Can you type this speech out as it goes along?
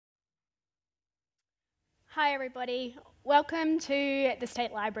Hi everybody, welcome to the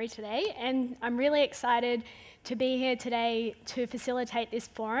State Library today, and I'm really excited to be here today to facilitate this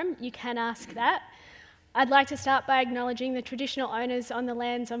forum. You can ask that. I'd like to start by acknowledging the traditional owners on the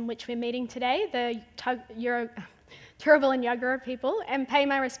lands on which we're meeting today, the Turrbal and Yagara people, and pay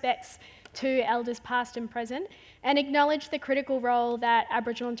my respects to elders past and present, and acknowledge the critical role that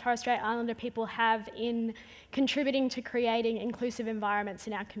Aboriginal and Torres Strait Islander people have in contributing to creating inclusive environments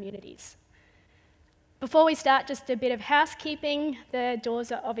in our communities. Before we start, just a bit of housekeeping. The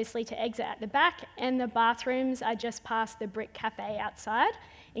doors are obviously to exit at the back, and the bathrooms are just past the brick cafe outside,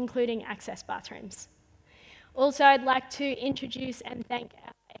 including access bathrooms. Also, I'd like to introduce and thank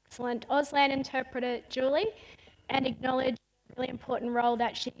our excellent Auslan interpreter, Julie, and acknowledge the really important role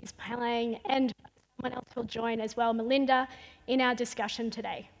that she's playing, and someone else will join as well, Melinda, in our discussion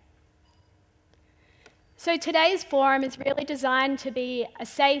today. So today's forum is really designed to be a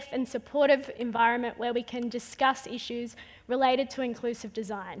safe and supportive environment where we can discuss issues related to inclusive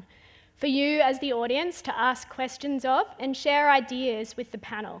design. For you as the audience to ask questions of and share ideas with the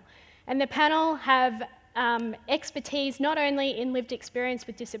panel. And the panel have expertise not only in lived experience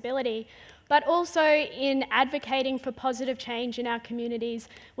with disability, but also in advocating for positive change in our communities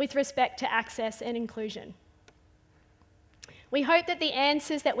with respect to access and inclusion. We hope that the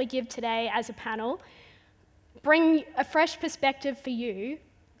answers that we give today as a panel bring a fresh perspective for you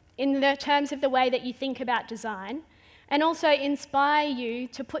in the terms of the way that you think about design, and also inspire you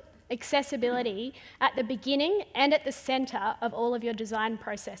to put accessibility at the beginning and at the centre of all of your design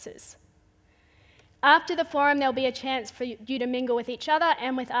processes. After the forum, there'll be a chance for you to mingle with each other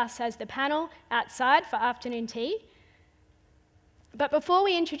and with us as the panel outside for afternoon tea. But before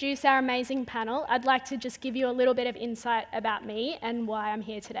we introduce our amazing panel, I'd like to just give you a little bit of insight about me and why I'm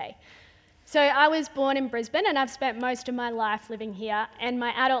here today. So I was born in Brisbane, and I've spent most of my life living here, and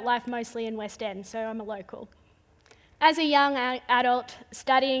my adult life mostly in West End, so I'm a local. As a young adult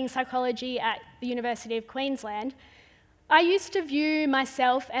studying psychology at the University of Queensland, I used to view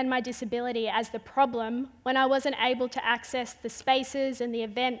myself and my disability as the problem when I wasn't able to access the spaces and the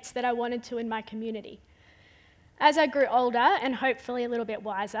events that I wanted to in my community. As I grew older, and hopefully a little bit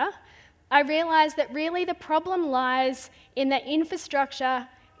wiser, I realised that really the problem lies in the infrastructure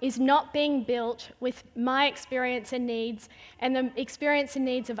is not being built with my experience and needs and the experience and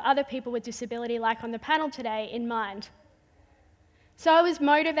needs of other people with disability, like on the panel today, in mind. So I was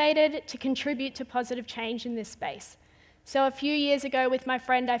motivated to contribute to positive change in this space. So a few years ago with my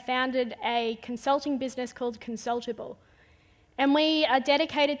friend, I founded a consulting business called Consultable. And we are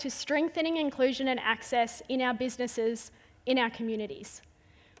dedicated to strengthening inclusion and access in our businesses, in our communities.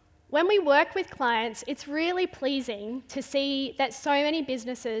 When we work with clients, it's really pleasing to see that so many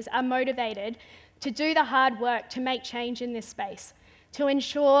businesses are motivated to do the hard work to make change in this space, to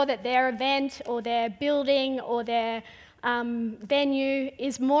ensure that their event or their building or their venue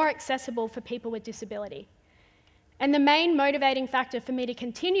is more accessible for people with disability. And the main motivating factor for me to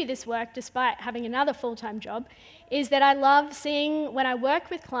continue this work, despite having another full-time job, is that I love seeing, when I work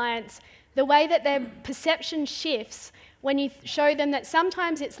with clients, the way that their perception shifts when you show them that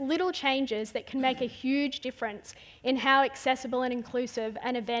sometimes it's little changes that can make a huge difference in how accessible and inclusive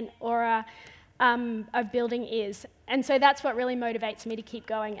an event or a building is. And so that's what really motivates me to keep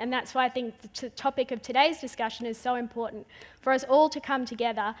going. And that's why I think the topic of today's discussion is so important, for us all to come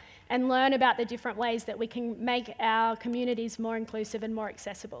together and learn about the different ways that we can make our communities more inclusive and more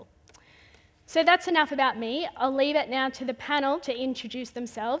accessible. So that's enough about me. I'll leave it now to the panel to introduce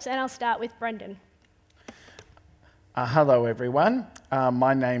themselves, and I'll start with Brendon. Hello everyone,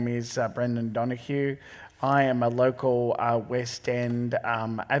 my name is Brendon Donohue. I am a local West End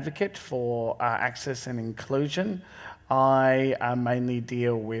advocate for access and inclusion. I mainly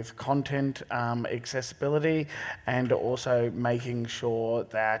deal with content accessibility and also making sure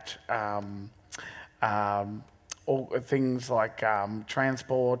that all things like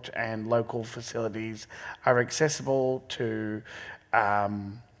transport and local facilities are accessible to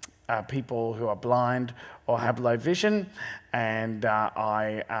people who are blind or have low vision, and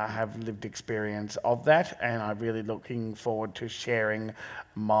I have lived experience of that, and I'm really looking forward to sharing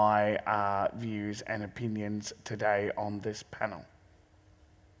my views and opinions today on this panel.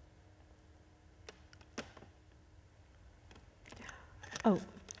 Oh,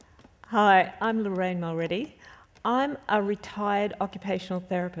 hi, I'm Lorraine Mulready. I'm a retired occupational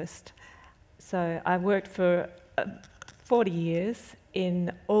therapist. So I worked for 40 years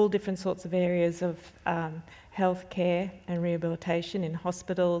in all different sorts of areas of healthcare and rehabilitation in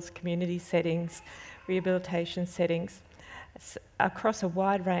hospitals, community settings, rehabilitation settings, across a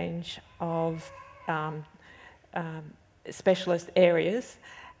wide range of specialist areas.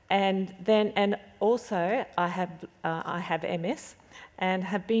 And also I have MS and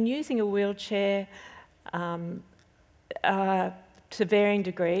have been using a wheelchair to varying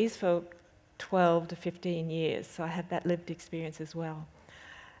degrees for 12 to 15 years. So I have that lived experience as well.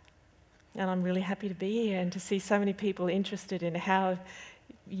 And I'm really happy to be here and to see so many people interested in how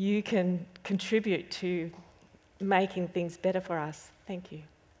you can contribute to making things better for us. Thank you.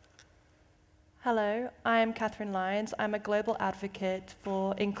 Hello, I'm Kathryn Lyons. I'm a global advocate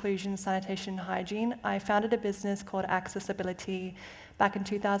for inclusion, sanitation, and hygiene. I founded a business called Accessibility back in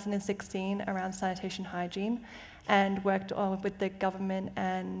 2016 around sanitation hygiene and worked with the government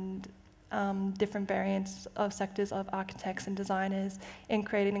and different variants of sectors of architects and designers in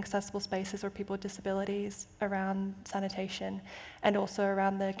creating accessible spaces for people with disabilities around sanitation and also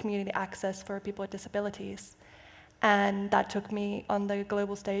around the community access for people with disabilities. And that took me on the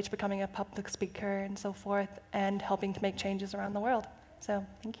global stage, becoming a public speaker and so forth, and helping to make changes around the world. So,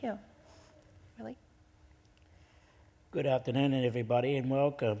 thank you. Willie? Good afternoon, everybody, and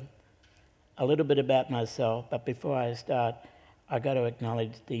welcome. A little bit about myself, but before I start, I got to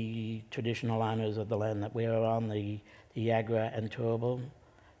acknowledge the traditional owners of the land that we are on, the Yagra and Turrbal,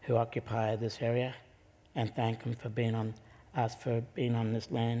 who occupy this area, and thank them for being on this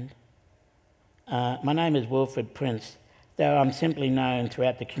land. My name is Wilfred Prince, though I'm simply known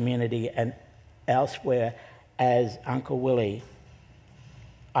throughout the community and elsewhere as Uncle Willie.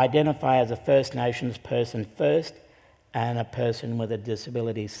 I identify as a First Nations person first and a person with a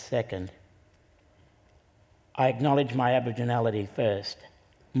disability second. I acknowledge my Aboriginality first,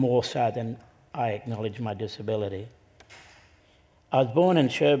 more so than I acknowledge my disability. I was born in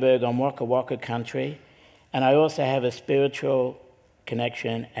Cherbourg on Waka Waka country, and I also have a spiritual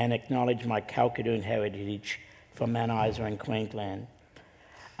connection and acknowledge my Kalkadoon heritage from Mount Isa in Queensland.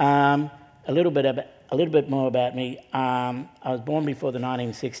 A little bit more about me. I was born before the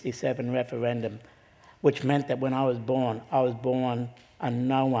 1967 referendum, which meant that when I was born a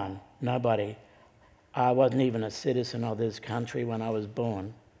no one, nobody. I wasn't even a citizen of this country when I was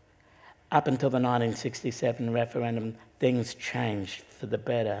born. Up until the 1967 referendum, things changed for the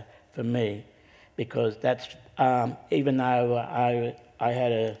better for me, because that's even though I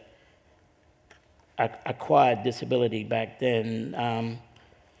had a acquired disability back then,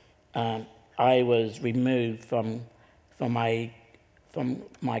 I was removed from my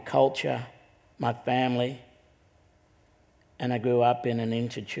culture, my family, and I grew up in an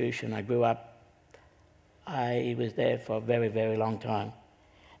institution. I was there for a very, very long time.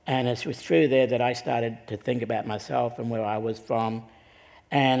 And it was through there that I started to think about myself and where I was from,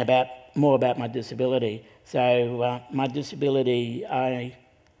 and more about my disability. So my disability, I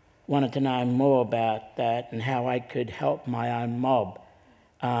wanted to know more about that and how I could help my own mob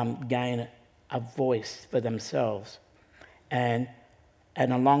gain a voice for themselves. And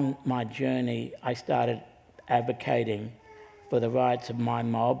along my journey, I started advocating for the rights of my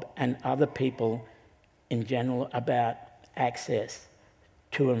mob and other people in general about access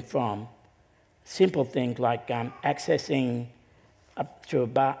to and from. Simple things like accessing through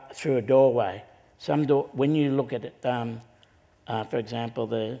a doorway. When you look at it, for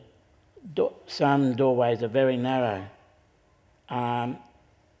example, some doorways are very narrow, and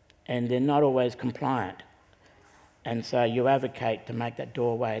they're not always compliant. And so you advocate to make that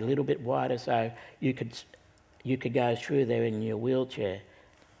doorway a little bit wider so you could go through there in your wheelchair.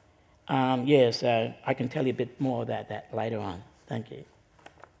 So I can tell you a bit more about that later on. Thank you.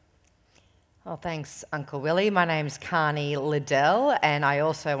 Well, thanks, Uncle Willie. My name's Karni Liddell, and I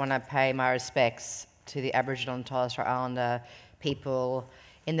also want to pay my respects to the Aboriginal and Torres Strait Islander people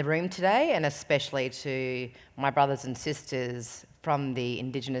in the room today, and especially to my brothers and sisters from the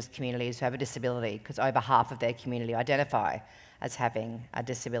Indigenous communities who have a disability, because over half of their community identify as having a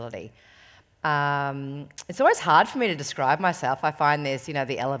disability. It's always hard for me to describe myself. I find this,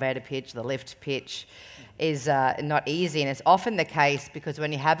 the elevator pitch, the lift pitch is not easy, and it's often the case because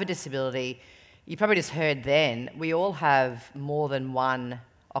when you have a disability, you probably just heard then, we all have more than one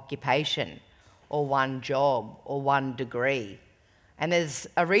occupation or one job or one degree. And there's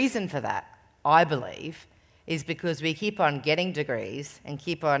a reason for that, I believe, is because we keep on getting degrees and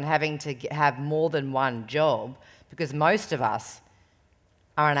keep on having to have more than one job because most of us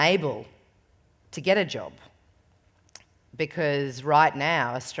are unable to get a job. Because right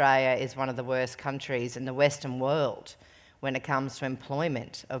now, Australia is one of the worst countries in the Western world when it comes to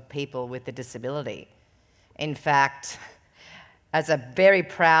employment of people with a disability. In fact, as a very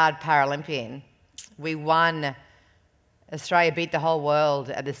proud Paralympian, Australia beat the whole world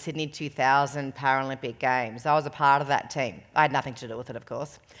at the Sydney 2000 Paralympic Games. I was a part of that team. I had nothing to do with it, of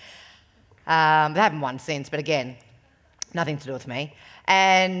course. They haven't won since, but again, Nothing to do with me.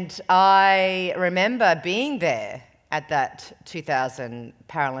 And I remember being there at that 2000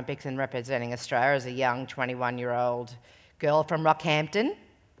 Paralympics and representing Australia as a young 21-year-old girl from Rockhampton.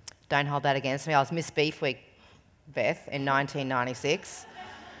 Don't hold that against me. I was Miss Beef Week, Beth, in 1996.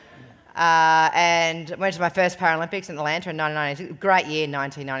 And went to my first Paralympics in Atlanta in 1996. Great year,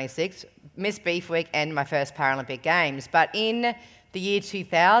 1996. Miss Beef Week and my first Paralympic Games. But in the year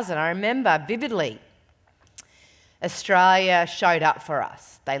 2000, I remember vividly, Australia showed up for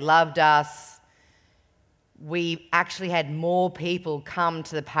us. They loved us. We actually had more people come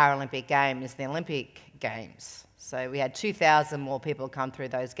to the Paralympic Games than the Olympic Games. So we had 2,000 more people come through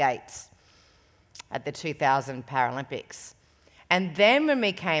those gates at the 2000 Paralympics. And then when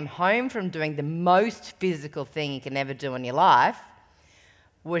we came home from doing the most physical thing you can ever do in your life,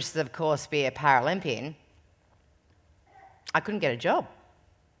 which is, of course, be a Paralympian, I couldn't get a job.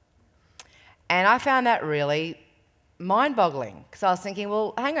 And I found that really mind-boggling, because I was thinking,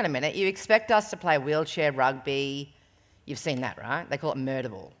 well, hang on a minute, you expect us to play wheelchair rugby, you've seen that, right? They call it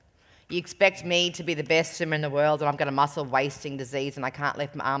murderball. You expect me to be the best swimmer in the world and I've got a muscle wasting disease and I can't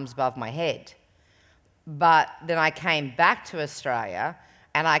lift my arms above my head. But then I came back to Australia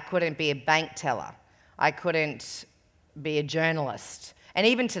and I couldn't be a bank teller. I couldn't be a journalist. And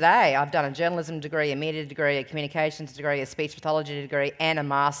even today, I've done a journalism degree, a media degree, a communications degree, a speech pathology degree, and a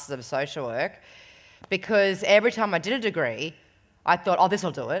Masters of Social Work. Because every time I did a degree, I thought, oh, this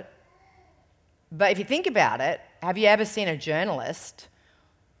will do it. But if you think about it, have you ever seen a journalist,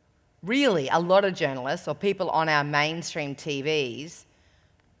 really a lot of journalists or people on our mainstream TVs,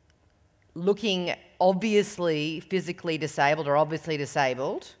 looking obviously physically disabled or obviously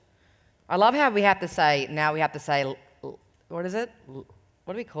disabled? I love how we have to say, what is it?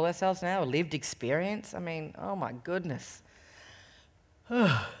 What do we call ourselves now? A lived experience? I mean, oh my goodness.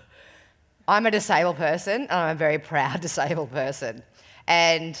 I'm a disabled person, and I'm a very proud disabled person.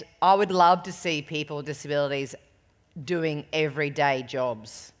 And I would love to see people with disabilities doing everyday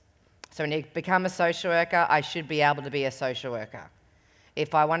jobs. So when you become a social worker, I should be able to be a social worker.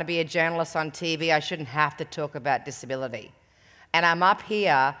 If I want to be a journalist on TV, I shouldn't have to talk about disability. And I'm up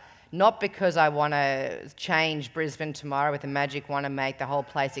here not because I want to change Brisbane tomorrow with a magic wand and make the whole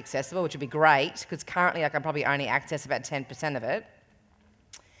place accessible, which would be great, because currently I can probably only access about 10% of it.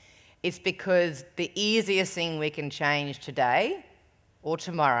 It's because the easiest thing we can change today or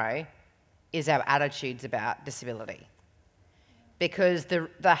tomorrow is our attitudes about disability. Because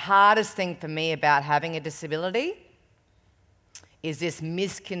the hardest thing for me about having a disability is this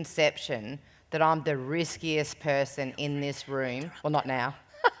misconception that I'm the riskiest person in this room. Well, not now.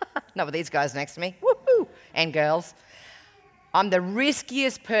 Not with these guys next to me. Woohoo! And girls. I'm the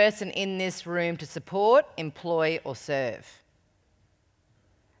riskiest person in this room to support, employ, or serve.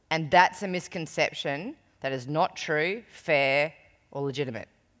 And that's a misconception that is not true, fair, or legitimate.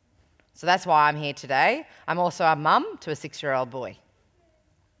 So that's why I'm here today. I'm also a mum to a 6-year-old boy.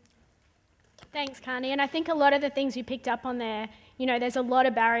 Thanks, Karni. And I think a lot of the things you picked up on there, you know, there's a lot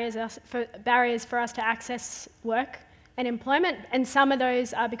of barriers for us to access work and employment, and some of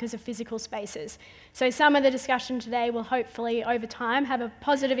those are because of physical spaces. So some of the discussion today will hopefully, over time, have a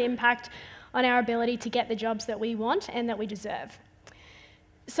positive impact on our ability to get the jobs that we want and that we deserve.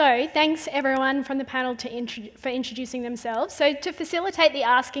 So thanks everyone from the panel for introducing themselves. So to facilitate the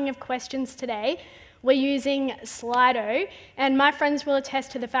asking of questions today, we're using Slido, and my friends will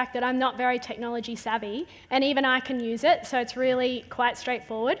attest to the fact that I'm not very technology savvy, and even I can use it, so it's really quite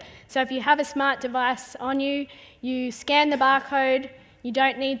straightforward. So if you have a smart device on you, you scan the barcode, you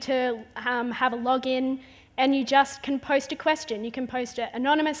don't need to have a login, and you just can post a question. You can post it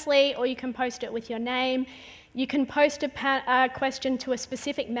anonymously, or you can post it with your name. You can post a question to a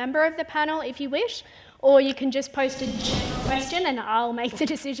specific member of the panel if you wish, or you can just post a general question and I'll make the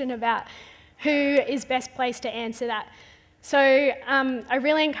decision about who is best placed to answer that. So I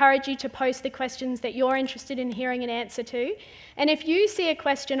really encourage you to post the questions that you're interested in hearing an answer to. And if you see a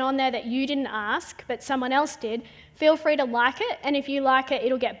question on there that you didn't ask but someone else did, feel free to like it, and if you like it,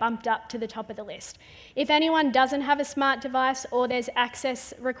 it'll get bumped up to the top of the list. If anyone doesn't have a smart device or there's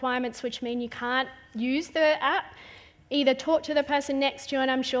access requirements which mean you can't use the app, either talk to the person next to you and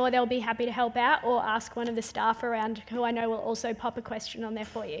I'm sure they'll be happy to help out, or ask one of the staff around who I know will also pop a question on there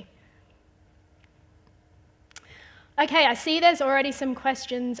for you. Okay, I see there's already some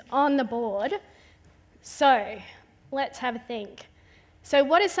questions on the board. So let's have a think. So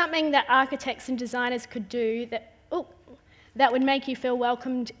what is something that architects and designers could do that would make you feel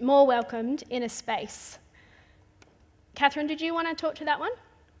more welcomed in a space? Kathryn, did you want to talk to that one?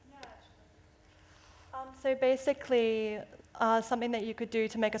 Yeah. So basically, something that you could do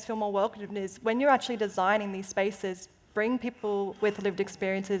to make us feel more welcomed is when you're actually designing these spaces, bring people with lived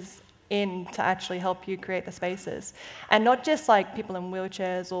experiences in to actually help you create the spaces. And not just like people in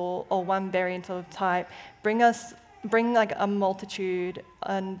wheelchairs or one variant of type. Bring like a multitude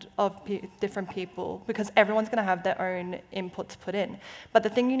of different people, because everyone's going to have their own input to put in. But the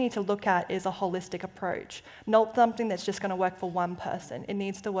thing you need to look at is a holistic approach, not something that's just going to work for one person. It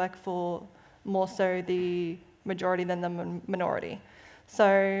needs to work for more so the majority than the minority.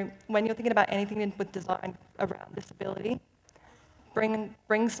 So when you're thinking about anything with design around disability,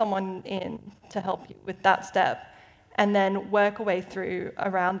 bring someone in to help you with that step, and then work a way through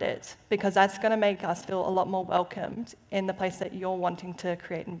around it, because that's going to make us feel a lot more welcomed in the place that you're wanting to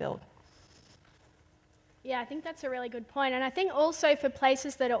create and build. Yeah, I think that's a really good point. And I think also for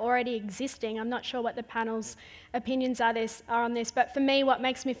places that are already existing, I'm not sure what the panel's opinions are on this, but for me, what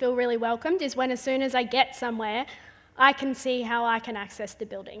makes me feel really welcomed is when as soon as I get somewhere, I can see how I can access the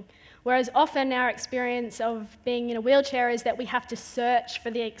building. Whereas often our experience of being in a wheelchair is that we have to search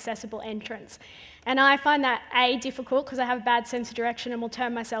for the accessible entrance. And I find that, A, difficult because I have a bad sense of direction and will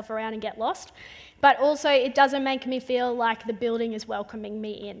turn myself around and get lost. But also it doesn't make me feel like the building is welcoming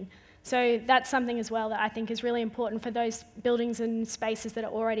me in. So that's something as well that I think is really important for those buildings and spaces that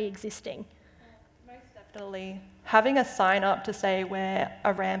are already existing. Most definitely. Having a sign up to say where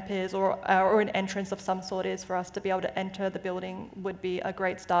a ramp is or an entrance of some sort is for us to be able to enter the building would be a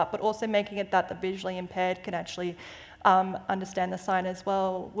great start, but also making it that the visually impaired can actually understand the sign as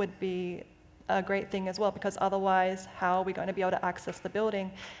well would be a great thing as well, because otherwise how are we going to be able to access the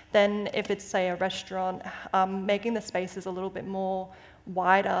building? Then if it's, say, a restaurant, making the spaces a little bit more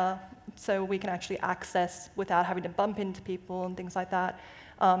wider so we can actually access without having to bump into people and things like that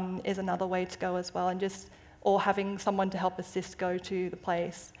is another way to go as well. And or having someone to help assist go to the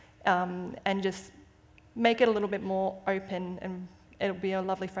place and just make it a little bit more open, and it'll be a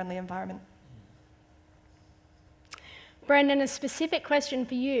lovely, friendly environment. Brendon, a specific question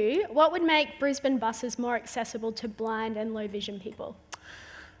for you. What would make Brisbane buses more accessible to blind and low vision people?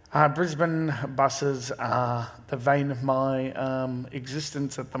 Brisbane buses are the vein of my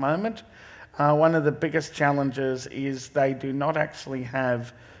existence at the moment. One of the biggest challenges is they do not actually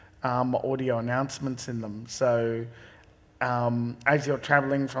have audio announcements in them. So as you're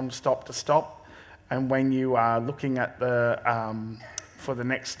travelling from stop to stop, and when you are looking at for the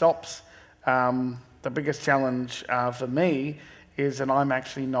next stops, the biggest challenge for me is that I'm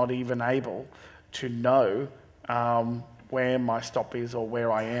actually not even able to know where my stop is or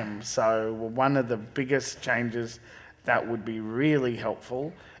where I am. So one of the biggest changes that would be really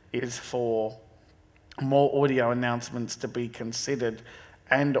helpful is for more audio announcements to be considered,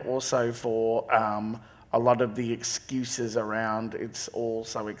 and also for a lot of the excuses around it's all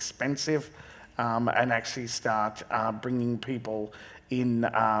so expensive, and actually start bringing people in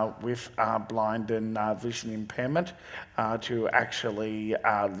with blind and vision impairment to actually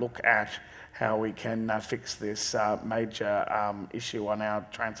look at how we can fix this major issue on our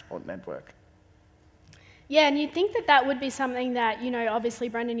transport network. Yeah, and you'd think that that would be something that, you know, obviously,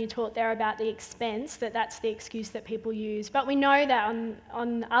 Brendon, you talked there about the expense, that's the excuse that people use. But we know that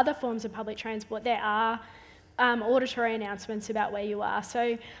on other forms of public transport, there are auditory announcements about where you are.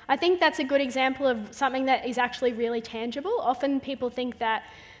 So I think that's a good example of something that is actually really tangible. Often people think that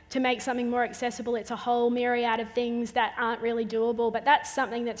to make something more accessible, it's a whole myriad of things that aren't really doable, but that's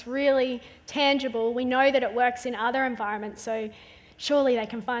something that's really tangible. We know that it works in other environments, so surely they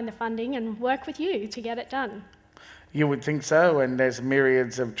can find the funding and work with you to get it done. You would think so, and there's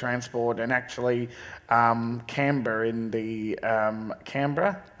myriads of transport, and actually Canberra in the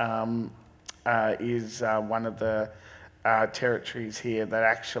Canberra is one of the territories here that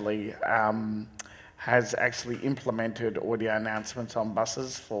actually has actually implemented audio announcements on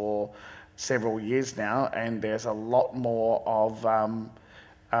buses for several years now, and there's a lot more of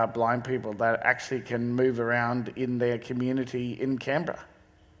blind people that actually can move around in their community in Canberra.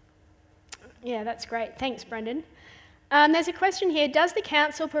 Yeah, that's great. Thanks, Brendon. There's a question here. Does the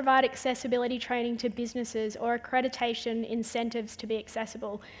council provide accessibility training to businesses or accreditation incentives to be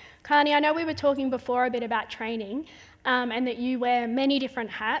accessible? Karni, I know we were talking before a bit about training and that you wear many different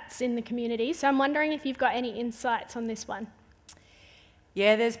hats in the community, so I'm wondering if you've got any insights on this one.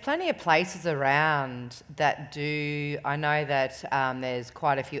 Yeah, there's plenty of places around that do. I know that there's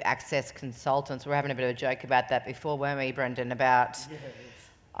quite a few access consultants. We were having a bit of a joke about that before, weren't we, Brendon, about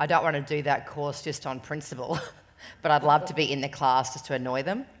I don't want to do that course just on principle, but I'd love to be in the class just to annoy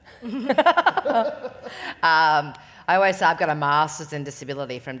them. I always say I've got a master's in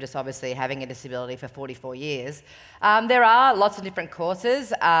disability from just obviously having a disability for 44 years. There are lots of different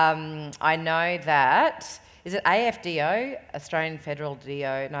courses. I know that, is it AFDO, Australian Federal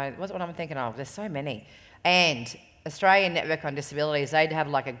DO? No, what's what I'm thinking of? There's so many. And Australian Network on Disabilities, they'd have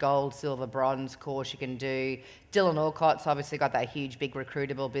like a gold, silver, bronze course you can do. Dylan Alcott's obviously got that huge, big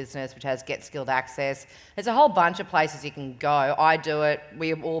recruitable business which has Get Skilled Access. There's a whole bunch of places you can go. I do it.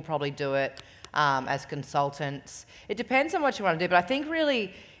 We all probably do it as consultants. It depends on what you want to do, but I think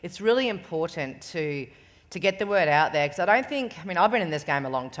really it's really important to get the word out there, because I don't think, I mean, I've been in this game a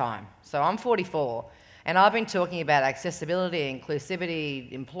long time. So I'm 44, and I've been talking about accessibility,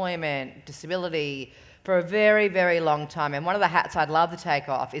 inclusivity, employment, disability for a very, very long time. And one of the hats I'd love to take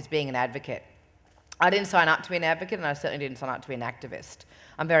off is being an advocate. I didn't sign up to be an advocate, and I certainly didn't sign up to be an activist.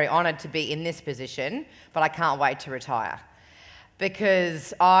 I'm very honoured to be in this position, but I can't wait to retire,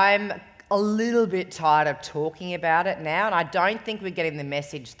 because I'm a little bit tired of talking about it now, and I don't think we're getting the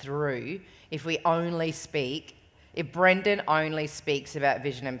message through if we only speak, if Brendon only speaks about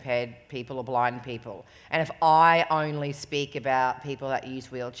vision impaired people or blind people, and if I only speak about people that use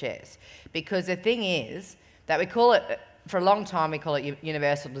wheelchairs. Because the thing is that we call it, for a long time we call it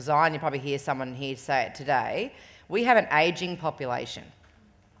universal design. You probably hear someone here say it today. We have an ageing population.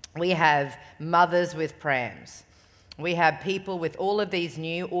 We have mothers with prams. We have people with all of these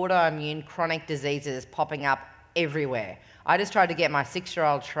new autoimmune chronic diseases popping up everywhere. I just tried to get my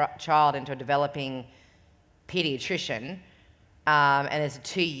 6-year-old child into a developing paediatrician, and there's a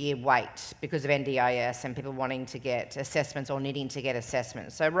 2-year wait because of NDIS and people wanting to get assessments or needing to get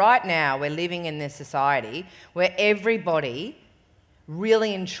assessments. So right now we're living in this society where everybody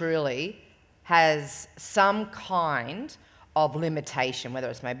really and truly has some kind of limitation, whether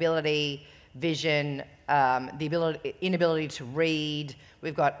it's mobility, vision, the inability to read.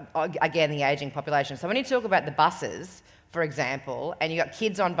 We've got, again, the ageing population. So when you talk about the buses, for example, and you've got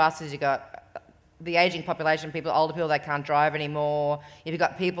kids on buses, you've got the ageing population, people, older people that can't drive anymore, if you've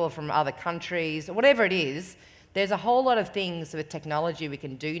got people from other countries, whatever it is, there's a whole lot of things with technology we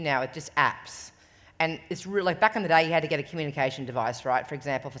can do now with just apps. And it's really, like back in the day, you had to get a communication device, right? For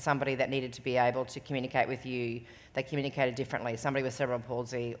example, for somebody that needed to be able to communicate with you, they communicated differently, somebody with cerebral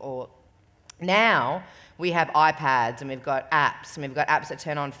palsy, or now we have iPads and we've got apps, and we've got apps that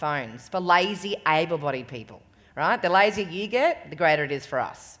turn on phones for lazy, able-bodied people, right? The lazier you get, the greater it is for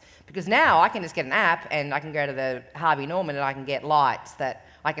us. Because now I can just get an app and I can go to the Harvey Norman and I can get lights that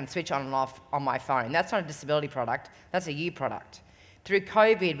I can switch on and off on my phone. That's not a disability product, that's a you product. Through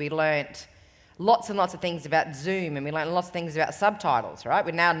COVID, we learnt lots and lots of things about Zoom, and we learnt lots of things about subtitles, right?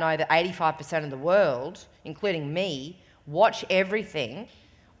 We now know that 85% of the world, including me, watch everything,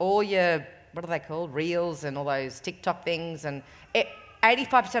 all your, what are they called, reels and all those TikTok things, and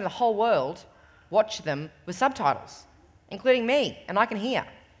 85% of the whole world watch them with subtitles, including me, and I can hear.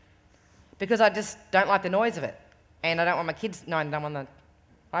 Because I just don't like the noise of it. And I don't want my kids knowing that I'm on the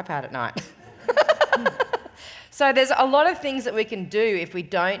iPad at night. So there's a lot of things that we can do if we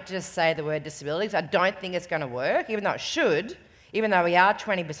don't just say the word disabilities. I don't think it's going to work, even though it should. Even though we are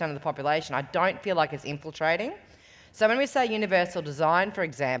 20% of the population, I don't feel like it's infiltrating. So when we say universal design, for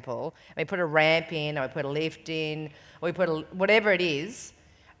example, and we put a ramp in, or we put a lift in, or we put whatever it is,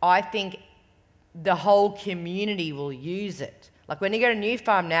 I think the whole community will use it. Like when you go to New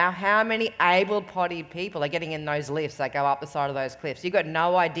Farm now, how many able-bodied people are getting in those lifts that go up the side of those cliffs? You've got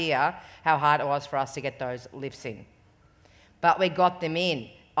no idea how hard it was for us to get those lifts in. But we got them in.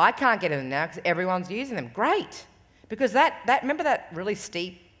 I can't get in them now because everyone's using them. Great. Because remember that really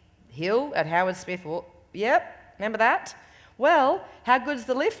steep hill at Howard Smith? Yep, remember that? Well, how good's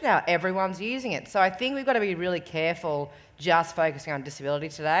the lift now? Everyone's using it. So I think we've got to be really careful just focusing on disability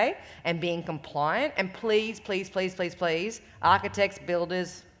today and being compliant. And please, please, please, please, please, architects,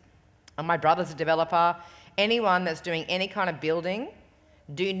 builders, and my brother's a developer, anyone that's doing any kind of building,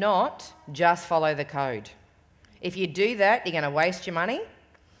 do not just follow the code. If you do that, you're going to waste your money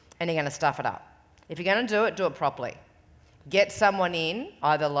and you're going to stuff it up. If you're going to do it properly. Get someone in,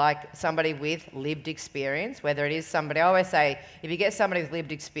 either like somebody with lived experience, whether it is somebody, I always say, if you get somebody with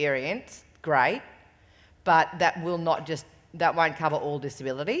lived experience, great, but that won't cover all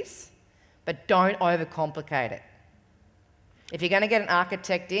disabilities, but don't overcomplicate it. If you're going to get an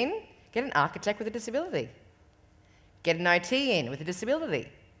architect in, get an architect with a disability. Get an OT in with a disability.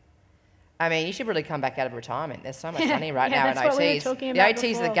 I mean, you should really come back out of retirement. There's so much money right now in OTs. We were talking about the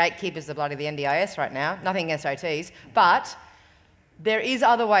OTs are the gatekeepers of the NDIS right now. Nothing against OTs, but there is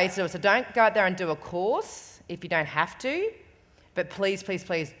other ways to do it. So don't go out there and do a course if you don't have to. But please, please,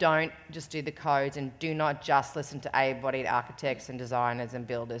 please don't just do the codes, and do not just listen to able-bodied architects and designers and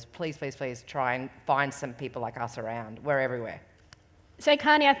builders. Please, please, please try and find some people like us around. We're everywhere. So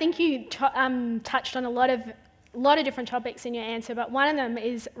Karni, I think you touched on a lot of different topics in your answer, but one of them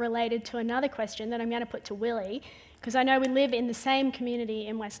is related to another question that I'm going to put to Willie, because I know we live in the same community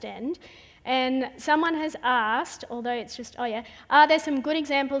in West End, And someone has asked, although it's just, are there some good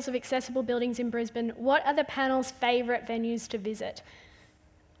examples of accessible buildings in Brisbane? What are the panel's favourite venues to visit?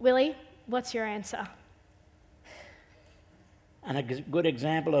 Willie, what's your answer? And a good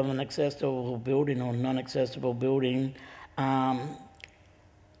example of an accessible building or non-accessible building, for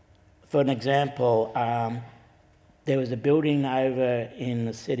an example, there was a building over in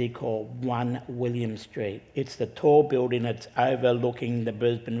the city called 1 William Street. It's the tall building that's overlooking the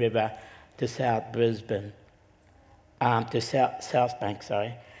Brisbane River to South Brisbane, South Bank,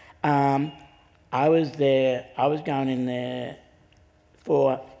 sorry. I was going in there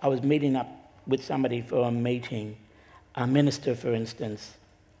I was meeting up with somebody for a meeting, a minister, for instance,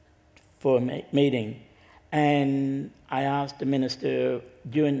 for a meeting. And I asked the minister,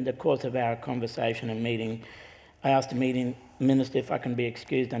 during the course of our conversation and meeting, I asked the minister if I can be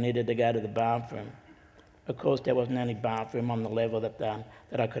excused. I needed to go to the bathroom. Of course, there wasn't any bathroom on the level that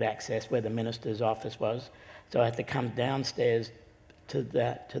I could access where the minister's office was. So I had to come downstairs to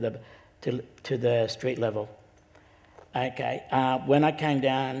the street level. Okay. When I came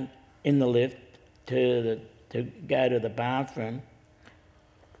down in the lift to go to the bathroom,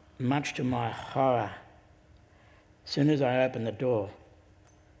 much to my horror, as soon as I opened the door,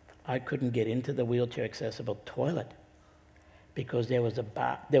 I couldn't get into the wheelchair accessible toilet because there was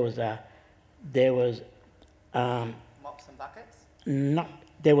Mops and buckets?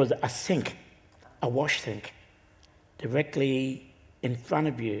 There was a sink, a wash sink, directly in front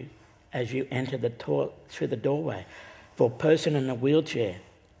of you as you enter through the doorway. For a person in a wheelchair,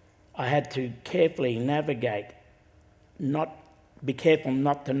 I had to carefully navigate, be careful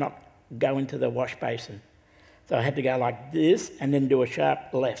not to go into the wash basin. So I had to go like this and then do a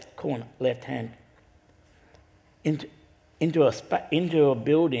sharp left hand into a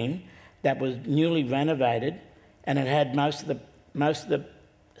building that was newly renovated, and it had most of the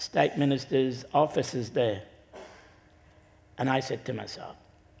state minister's offices there. And I said to myself,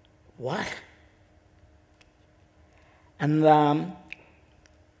 what? And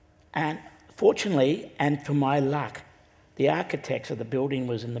fortunately, and for my luck, the architects of the building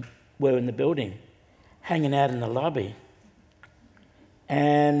were in the building, hanging out in the lobby.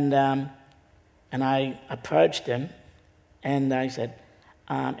 And I approached them, and they said,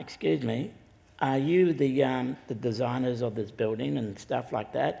 excuse me, are you the designers of this building and stuff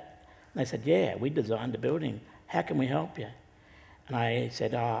like that? And they said, yeah, we designed the building. How can we help you? And I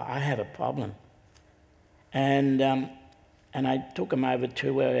said, I have a problem. And I took them over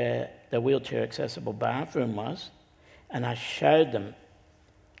to where the wheelchair accessible bathroom was, and I showed them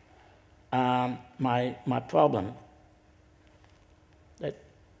my problem. That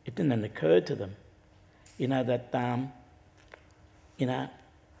it didn't occur to them,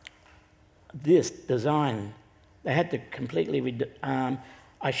 this design, they had to completely.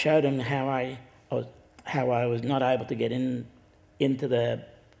 I showed them how I was not able to get into the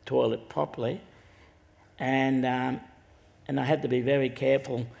toilet properly, and I had to be very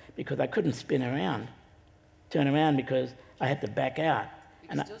careful because I couldn't turn around because I had to back out.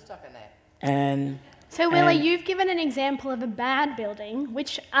 You're still stuck in there. So Willie, you've given an example of a bad building,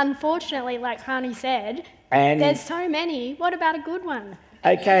 which unfortunately, like Karni said, there's so many. What about a good one?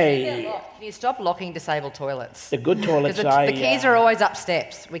 Okay. Can you stop locking disabled toilets? The good toilets Because the keys are always up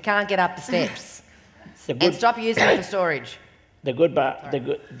steps. We can't get up the steps. And stop using them for storage. The good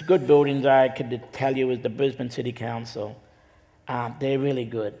buildings I could tell you is the Brisbane City Council. They're really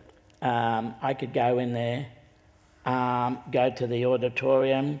good. I could go in there, go to the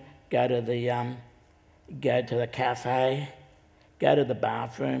auditorium, go to the cafe, go to the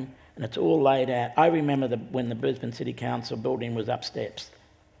bathroom, and it's all laid out. I remember when the Brisbane City Council building was up steps.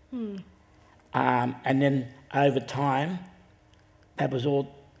 And then over time,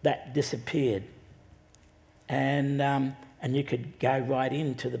 that disappeared. And you could go right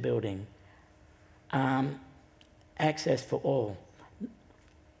into the building. Access for all.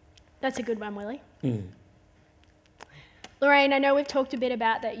 That's a good one, Willie. Lorraine, I know we've talked a bit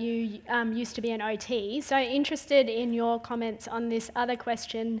about that you used to be an OT, so interested in your comments on this other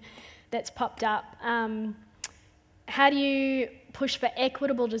question that's popped up. How do you push for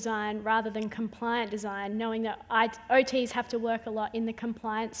equitable design rather than compliant design, knowing that OTs have to work a lot in the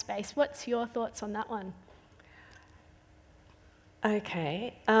compliance space? What's your thoughts on that one?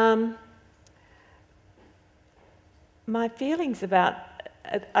 Okay. My feelings about,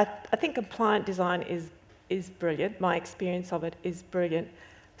 I think compliant design is brilliant. My experience of it is brilliant,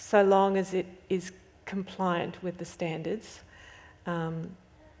 so long as it is compliant with the standards. I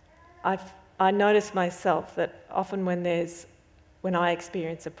notice myself that often when I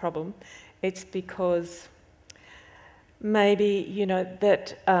experience a problem, it's because maybe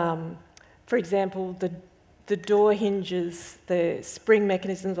that for example, the door hinges, the spring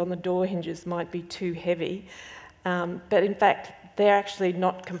mechanisms on the door hinges might be too heavy, but in fact they're actually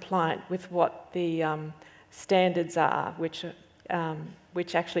not compliant with what the standards are, which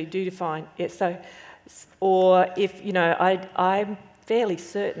actually do define it. So, or if I'm fairly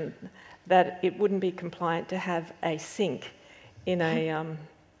certain that it wouldn't be compliant to have a sink in an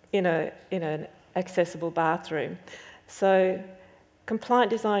accessible bathroom. So, compliant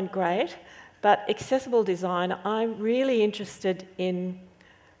design, great. But accessible design, I'm really interested in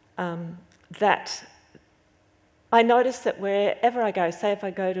that. I notice that wherever I go, say if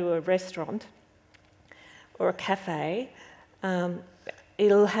I go to a restaurant or a cafe,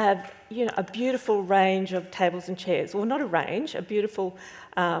 it'll have a beautiful range of tables and chairs, or not a range, a beautiful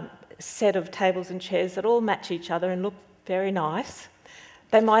set of tables and chairs that all match each other and look very nice.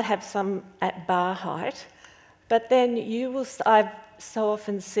 They might have some at bar height, but then I've so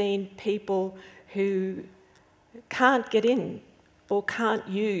often seen people who can't get in or can't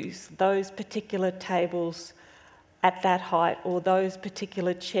use those particular tables at that height, or those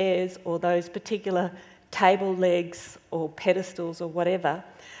particular chairs, or those particular table legs or pedestals or whatever.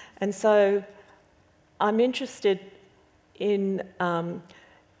 And so I'm interested in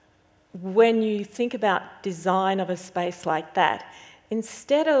when you think about design of a space like that,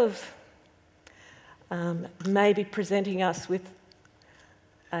 instead of maybe presenting us with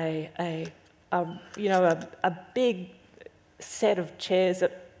a big set of chairs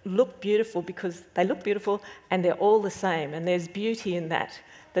that look beautiful because they look beautiful and they're all the same, and there's beauty in that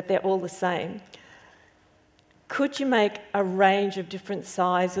they're all the same. Could you make a range of different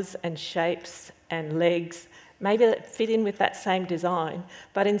sizes and shapes and legs, maybe that fit in with that same design,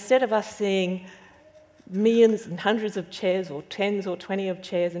 but instead of us seeing millions and hundreds of chairs, or 10s or 20 of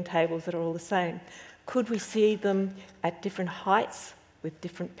chairs and tables that are all the same, could we see them at different heights, with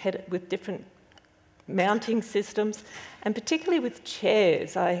different mounting systems, and particularly with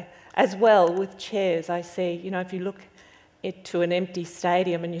chairs? I see, if you look to an empty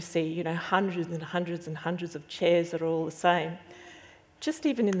stadium and you see, hundreds and hundreds and hundreds of chairs that are all the same, just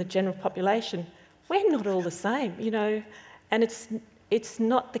even in the general population, we're not all the same, and it's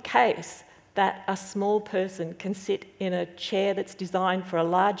not the case that a small person can sit in a chair that's designed for a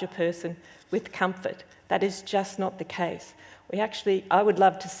larger person with comfort. That is just not the case. I would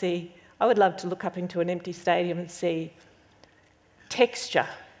love to look up into an empty stadium and see texture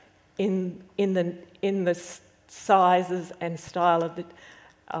in the sizes and style of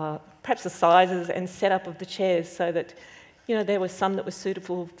perhaps the sizes and setup of the chairs, so that there were some that were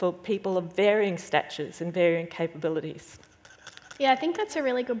suitable for people of varying statures and varying capabilities. Yeah, I think that's a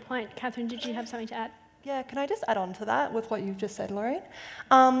really good point. Kathryn, did you have something to add? Yeah, can I just add on to that with what you've just said, Lorraine?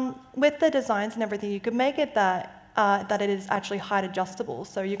 With the designs and everything, you could make it that it is actually height adjustable.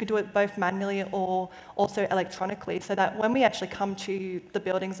 So you could do it both manually or also electronically, so that when we actually come to the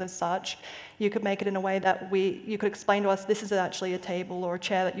buildings as such, you could make it in a way that you could explain to us, this is actually a table or a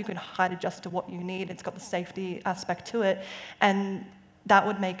chair that you can height adjust to what you need. It's got the safety aspect to it, and that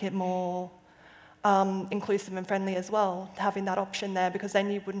would make it more inclusive and friendly as well, having that option there, because then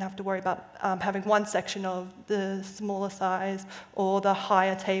you wouldn't have to worry about having one section of the smaller size or the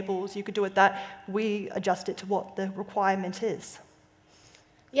higher tables. You could do it that we adjust it to what the requirement is.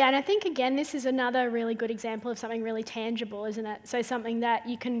 Yeah, and I think, again, this is another really good example of something really tangible, isn't it? So something that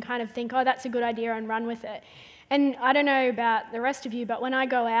you can kind of think, oh, that's a good idea, and run with it. And I don't know about the rest of you, but when I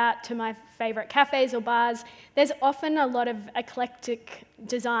go out to my favourite cafes or bars, there's often a lot of eclectic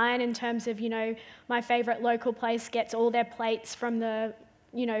design in terms of, my favourite local place gets all their plates from the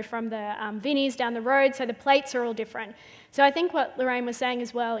Vinnies down the road, so the plates are all different. So I think what Lorraine was saying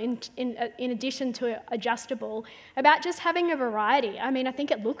as well, in addition to adjustable, about just having a variety. I mean, I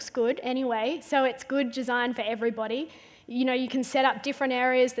think it looks good anyway, so it's good design for everybody. You can set up different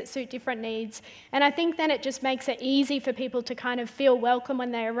areas that suit different needs. And I think then it just makes it easy for people to kind of feel welcome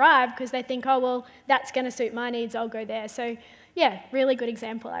when they arrive, because they think, oh, well, that's going to suit my needs, I'll go there. So yeah, really good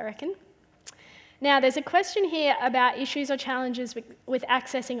example, I reckon. Now, there's a question here about issues or challenges with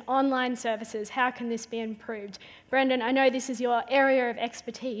accessing online services. How can this be improved? Brendon, I know this is your area of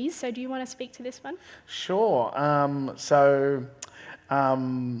expertise, so do you want to speak to this one? Sure.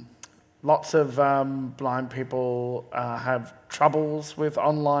 Lots of blind people have troubles with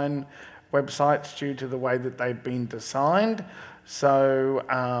online websites due to the way that they've been designed. So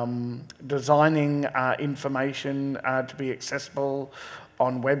designing information to be accessible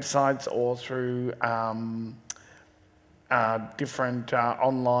on websites or through different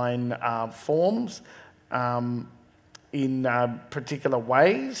online forms in particular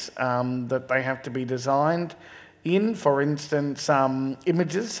ways that they have to be designed in. For instance,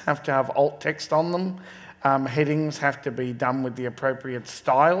 images have to have alt text on them. Headings have to be done with the appropriate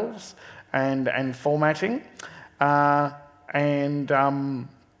styles and formatting.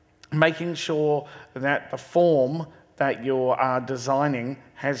 Making sure that the form that you're designing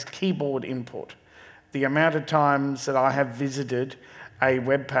has keyboard input. The amount of times that I have visited a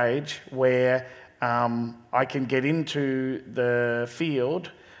web page where I can get into the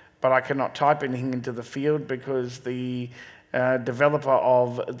field, but I cannot type anything into the field because the developer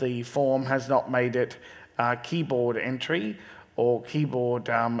of the form has not made it keyboard entry or keyboard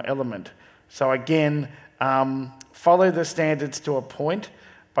element. So again, follow the standards to a point,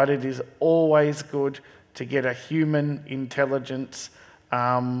 but it is always good to get a human intelligence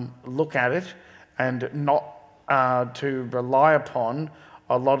look at it and not to rely upon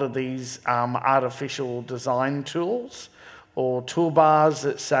a lot of these artificial design tools or toolbars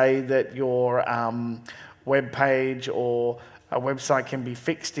that say that your web page or a website can be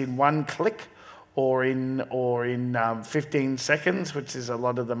fixed in one click or in 15 seconds, which is a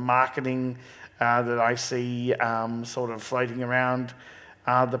lot of the marketing that I see sort of floating around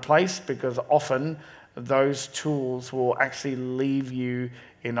the place, because often those tools will actually leave you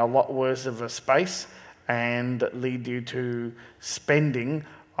in a lot worse of a space and lead you to spending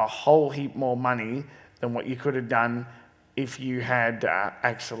a whole heap more money than what you could have done if you had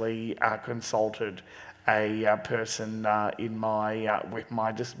actually consulted a person with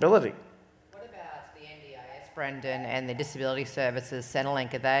my disability. What about the NDIS, Brendon, and the disability services,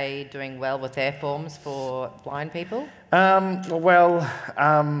 Centrelink? Are they doing well with their forms for blind people?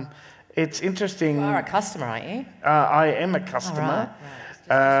 It's interesting. You are a customer, aren't you? I am a customer.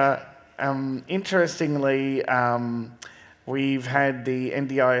 Right. Interestingly, we've had the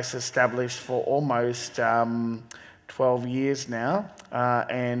NDIS established for almost 12 years now,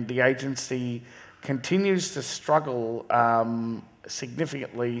 and the agency continues to struggle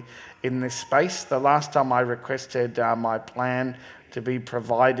significantly in this space. The last time I requested my plan to be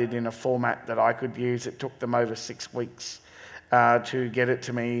provided in a format that I could use, it took them over 6 weeks to get it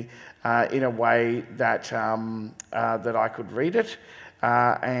to me in a way that that I could read it,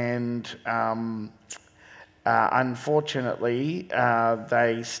 unfortunately,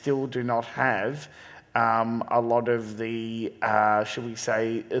 they still do not have a lot of the, shall we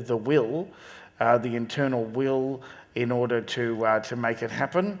say, the will, the internal will, in order to make it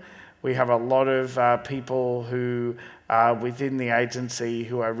happen. We have a lot of people who are within the agency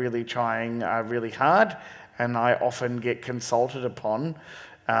who are really trying really hard, and I often get consulted upon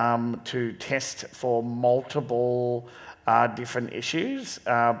to test for multiple different issues,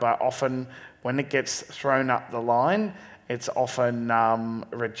 but often when it gets thrown up the line, it's often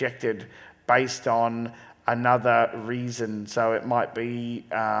rejected based on another reason. So it might be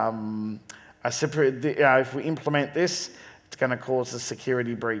if we implement this, it's going to cause a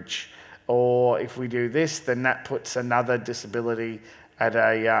security breach, or if we do this, then that puts another disability at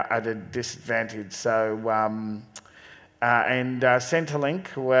a disadvantage. So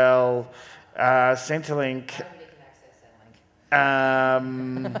Centrelink, well, Centrelink. Nobody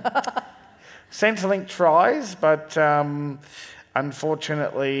can access Centrelink. Centrelink tries, but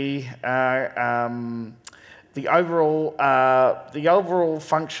unfortunately, the overall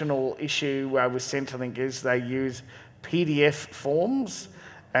functional issue with Centrelink is they use PDF forms,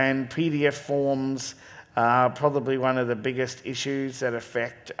 and PDF forms are probably one of the biggest issues that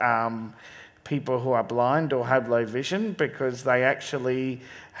affect people who are blind or have low vision, because they actually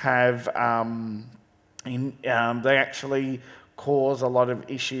have they actually cause a lot of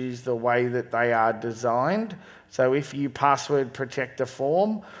issues the way that they are designed. So if you password protect a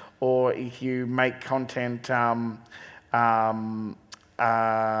form, or if you make content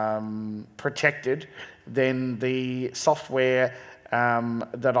protected, then the software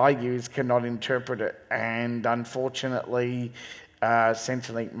that I use cannot interpret it. And unfortunately,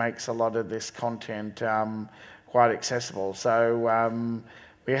 Centrelink makes a lot of this content quite accessible. So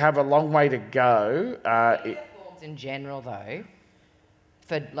we have a long way to go. Forms in general, though,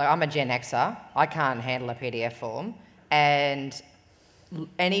 I'm a Gen Xer, I can't handle a PDF form, and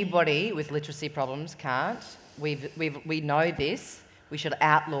anybody with literacy problems can't. We know this. We should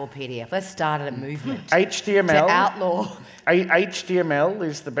outlaw PDF. Let's start a movement. HTML. To outlaw. HTML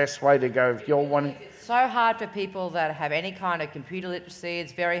is the best way to go if you're wanting. It's so hard for people that have any kind of computer literacy.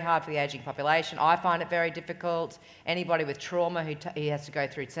 It's very hard for the ageing population. I find it very difficult. Anybody with trauma who has to go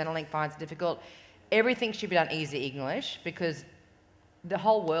through Centrelink finds it difficult. Everything should be done easy English, because the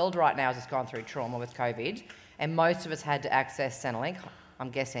whole world right now has just gone through trauma with COVID, and most of us had to access Centrelink. I'm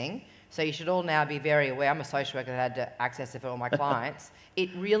guessing. So you should all now be very aware. I'm a social worker that had to access it for all my clients. It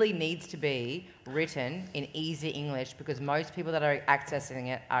really needs to be written in easy English because most people that are accessing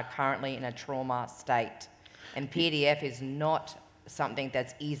it are currently in a trauma state. And PDF is not something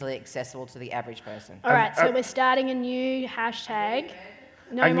that's easily accessible to the average person. All right, so we're starting a new hashtag.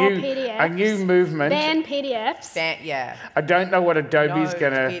 No more PDFs. A new movement. Ban PDFs. Yeah. I don't know what Adobe's No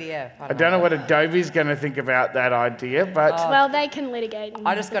going to... PDF. I don't know what Adobe's going to think about that idea, but... Well, they can litigate.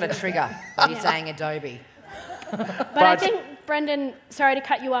 I just got a trigger when you're saying Adobe. But I think, Brendon, sorry to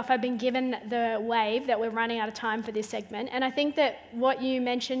cut you off, I've been given the wave that we're running out of time for this segment, and I think that what you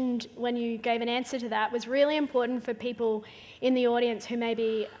mentioned when you gave an answer to that was really important for people in the audience who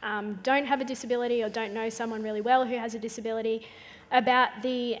maybe don't have a disability or don't know someone really well who has a disability, about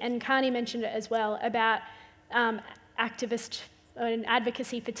and Karni mentioned it as well, about activist and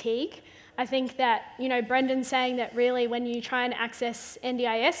advocacy fatigue. I think that, Brendon's saying that really when you try and access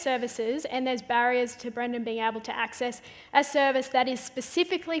NDIS services and there's barriers to Brendon being able to access a service that is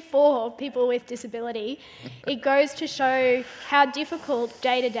specifically for people with disability, it goes to show how difficult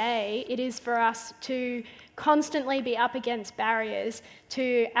day to day it is for us to constantly be up against barriers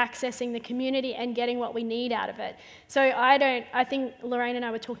to accessing the community and getting what we need out of it. So I think Lorraine and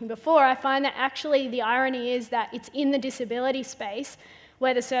I were talking before, I find that actually the irony is that it's in the disability space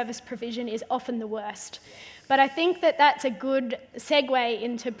where the service provision is often the worst. But I think that that's a good segue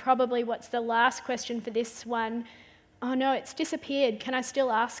into probably what's the last question for this one. Oh no, it's disappeared. Can I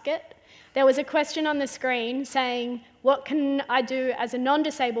still ask it? There was a question on the screen saying, what can I do as a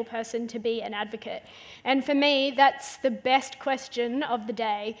non-disabled person to be an advocate? And for me, that's the best question of the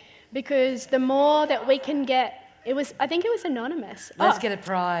day, because the more that we can get, I think it was anonymous. Let's get a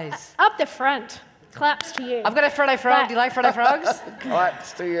prize. Up the front. Claps to you. I've got a Friday frog. Do you like Friday frogs?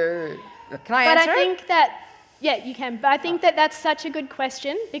 Claps to you. Can I answer But I think that, yeah, you can. But I think that that's such a good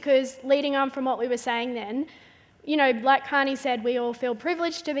question because leading on from what we were saying then, like Karni said, we all feel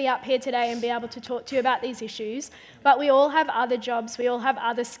privileged to be up here today and be able to talk to you about these issues, but we all have other jobs, we all have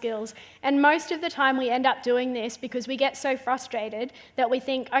other skills, and most of the time we end up doing this because we get so frustrated that we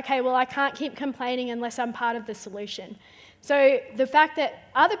think, okay, well, I can't keep complaining unless I'm part of the solution. So the fact that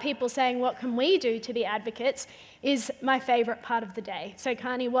other people saying, what can we do to be advocates, is my favourite part of the day. So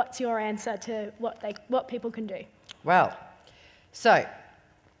Karni, what's your answer to what people can do? Well, so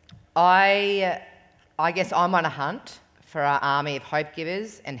I guess I'm on a hunt for our army of hope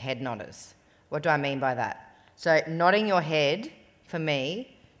givers and head nodders. What do I mean by that? So nodding your head for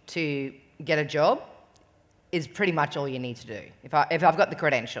me to get a job is pretty much all you need to do if I've got the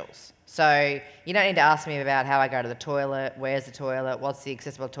credentials. So you don't need to ask me about how I go to the toilet, where's the toilet, what's the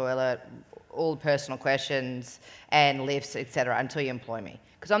accessible toilet, all the personal questions and lifts, etc., until you employ me.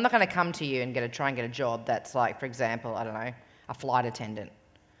 Because I'm not going to come to you and try and get a job that's like, for example, I don't know, a flight attendant.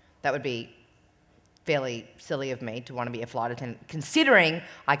 That would be fairly silly of me to want to be a flight attendant, considering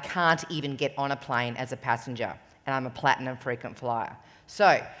I can't even get on a plane as a passenger, and I'm a platinum frequent flyer.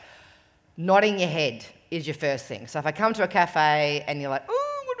 So nodding your head is your first thing. So if I come to a cafe and you're like,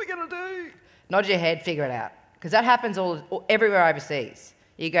 oh, what are we going to do? Nod your head, figure it out. Because that happens everywhere overseas.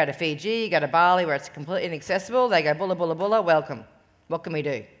 You go to Fiji, you go to Bali where it's completely inaccessible, they go, bulla, bulla, bulla, welcome. What can we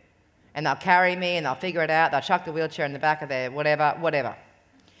do? And they'll carry me and they'll figure it out, they'll chuck the wheelchair in the back of their whatever.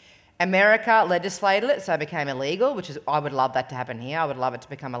 America legislated it, so it became illegal, which is, I would love that to happen here. I would love it to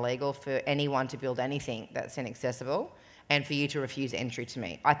become illegal for anyone to build anything that's inaccessible and for you to refuse entry to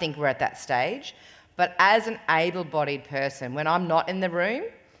me. I think we're at that stage. But as an able-bodied person, when I'm not in the room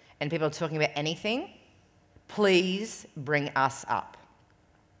and people are talking about anything, please bring us up.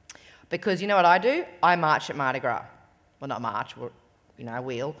 Because you know what I do? I march at Mardi Gras. Well, not march, I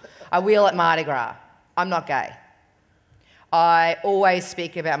wheel. I wheel at Mardi Gras. I'm not gay. I always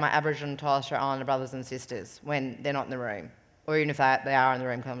speak about my Aboriginal and Torres Strait Islander brothers and sisters when they're not in the room, or even if they are in the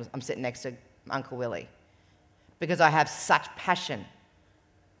room, because I'm sitting next to Uncle Willie, because I have such passion.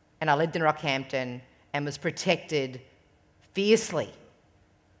 And I lived in Rockhampton and was protected fiercely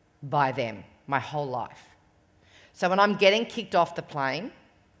by them my whole life. So when I'm getting kicked off the plane,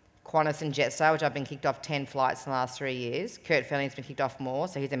 Qantas and Jetstar, which I've been kicked off 10 flights in the last 3 years. Kurt Felling's been kicked off more,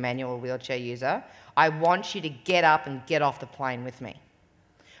 so he's a manual wheelchair user. I want you to get up and get off the plane with me.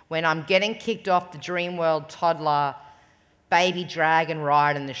 When I'm getting kicked off the Dreamworld toddler baby dragon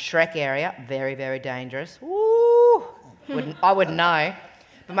ride in the Shrek area, very, very dangerous. Woo! I wouldn't know.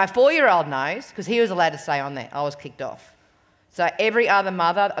 But my 4-year-old knows, because he was allowed to stay on there. I was kicked off. So every other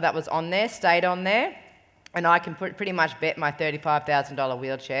mother that was on there stayed on there. And I can pretty much bet my $35,000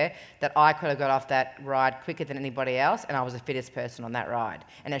 wheelchair that I could have got off that ride quicker than anybody else, and I was the fittest person on that ride.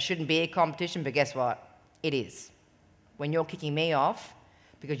 And it shouldn't be a competition, but guess what? It is. When you're kicking me off,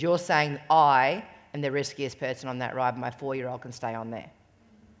 because you're saying I am the riskiest person on that ride, but my 4-year-old can stay on there.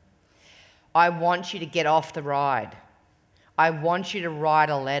 I want you to get off the ride. I want you to write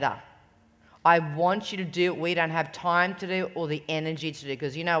a letter. I want you to do what we don't have time to do or the energy to do,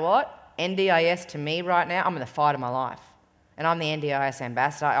 because you know what? NDIS to me right now, I'm in the fight of my life. And I'm the NDIS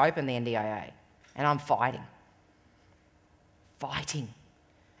ambassador. I opened the NDIA, and I'm fighting. Fighting.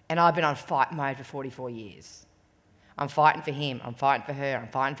 And I've been on fight mode for 44 years. I'm fighting for him. I'm fighting for her. I'm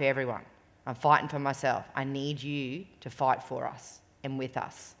fighting for everyone. I'm fighting for myself. I need you to fight for us and with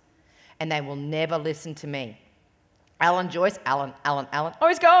us. And they will never listen to me. Alan Joyce, Alan. Oh,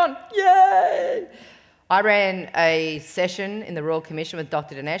 he's gone. Yay! I ran a session in the Royal Commission with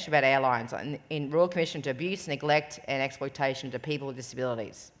Dr. Dinesh about airlines in Royal Commission to abuse, neglect and exploitation to people with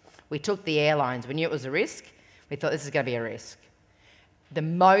disabilities. We took the airlines. We knew it was a risk. We thought this is going to be a risk. The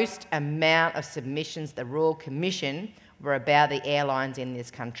most amount of submissions to the Royal Commission were about the airlines in this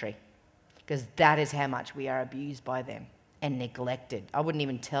country, because that is how much we are abused by them and neglected. I wouldn't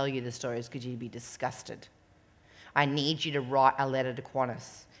even tell you the stories because you'd be disgusted. I need you to write a letter to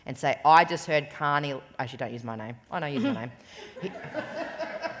Qantas and say, I just heard Karni... Actually, don't use my name. I know, use my name.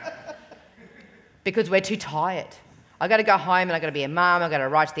 Because we're too tired. I've got to go home and I've got to be a mum, I've got to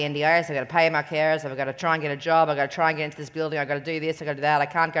write to the NDIS, I've got to pay my carers, I've got to try and get a job, I've got to try and get into this building, I've got to do this, I've got to do that, I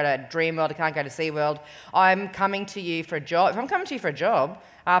can't go to Dreamworld, I can't go to SeaWorld. I'm coming to you for a job. If I'm coming to you for a job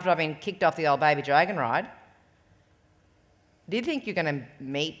after I've been kicked off the old baby dragon ride, do you think you're going to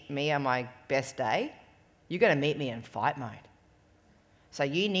meet me on my best day? You're going to meet me in fight mode. So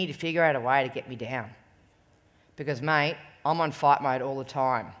you need to figure out a way to get me down. Because, mate, I'm on fight mode all the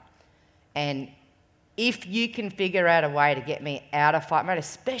time. And if you can figure out a way to get me out of fight mode,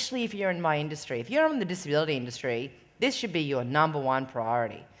 especially if you're in my industry, if you're in the disability industry, this should be your #1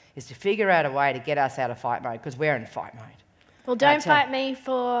 priority, is to figure out a way to get us out of fight mode, because we're in fight mode. Well, don't fight me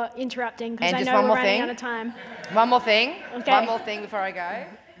for interrupting, because I know we're running out of time. One more thing. Okay. One more thing before I go,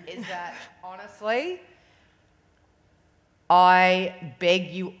 is that, honestly, I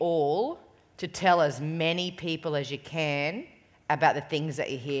beg you all to tell as many people as you can about the things that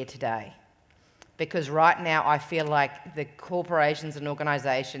you hear today. Because right now I feel like the corporations and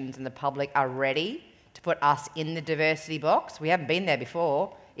organisations and the public are ready to put us in the diversity box. We haven't been there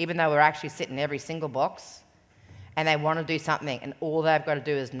before, even though we're actually sitting in every single box. And they want to do something, and all they've got to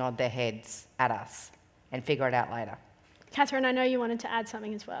do is nod their heads at us and figure it out later. Kathryn, I know you wanted to add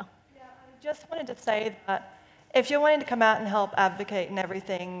something as well. Yeah, I just wanted to say that if you're wanting to come out and help advocate and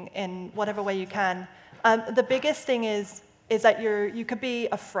everything in whatever way you can, the biggest thing is that you could be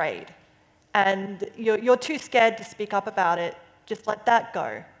afraid, and you're too scared to speak up about it. Just let that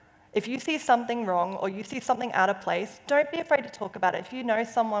go. If you see something wrong or you see something out of place, don't be afraid to talk about it. If you know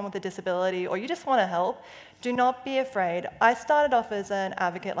someone with a disability or you just want to help, do not be afraid. I started off as an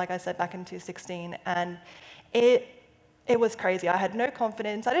advocate, like I said, back in 2016, and it was crazy. I had no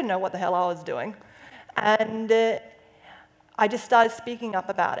confidence. I didn't know what the hell I was doing. And I just started speaking up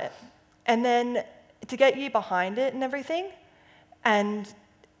about it. And then to get you behind it and everything, and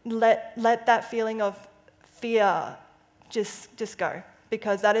let that feeling of fear just go.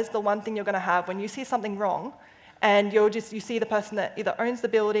 Because that is the one thing you're going to have when you see something wrong, and you see the person that either owns the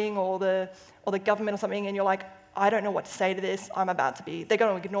building or the government or something, and you're like, I don't know what to say to this. They're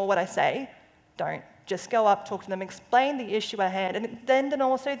going to ignore what I say. Don't. Just go up, talk to them, explain the issue at hand, and then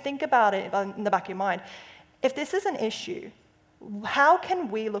also think about it in the back of your mind. If this is an issue, how can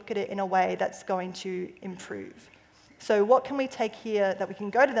we look at it in a way that's going to improve? So what can we take here that we can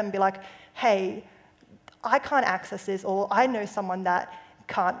go to them and be like, hey, I can't access this, or I know someone that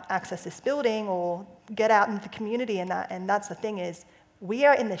can't access this building, or get out into the community and that. And that's the thing is, we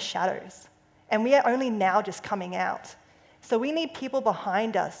are in the shadows, and we are only now just coming out. So we need people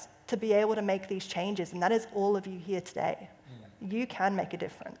behind us to be able to make these changes, and that is all of you here today. You can make a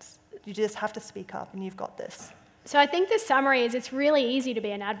difference. You just have to speak up, and you've got this. So I think the summary is it's really easy to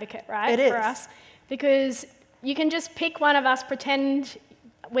be an advocate, right? It is. For us, because you can just pick one of us, pretend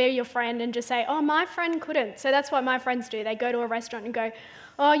we're your friend, and just say, oh, my friend couldn't. So that's what my friends do. They go to a restaurant and go,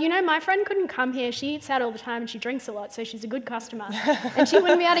 oh, you know, my friend couldn't come here. She eats out all the time and she drinks a lot, so she's a good customer. And she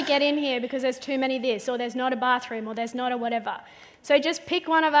wouldn't be able to get in here because there's too many this, or there's not a bathroom, or there's not a whatever. So just pick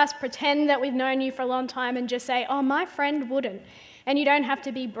one of us, pretend that we've known you for a long time, and just say, oh, my friend wouldn't. And you don't have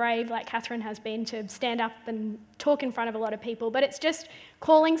to be brave like Kathryn has been to stand up and talk in front of a lot of people, but it's just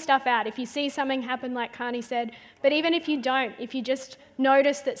calling stuff out. If you see something happen, like Karni said, but even if you don't, if you just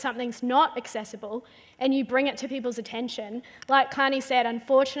notice that something's not accessible and you bring it to people's attention, like Karni said,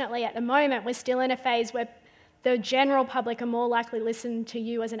 unfortunately at the moment we're still in a phase where the general public are more likely to listen to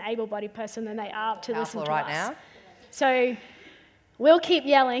you as an able-bodied person than they are to listen to right us. Now. So we'll keep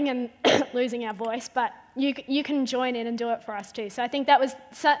yelling and losing our voice, but you can join in and do it for us too. So I think that was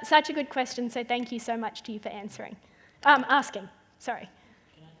such a good question, so thank you so much to you for answering. Asking, sorry.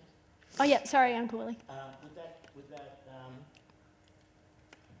 Oh yeah, sorry, Uncle Willie.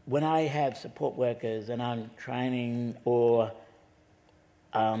 When I have support workers and I'm training or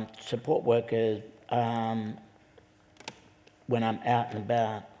support workers when I'm out and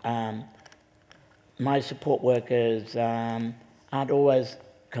about, my support workers aren't always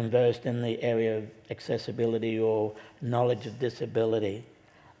conversed in the area of accessibility or knowledge of disability.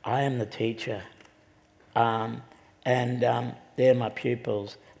 I am the teacher, and they're my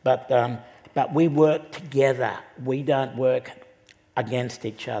pupils. But we work together. We don't work against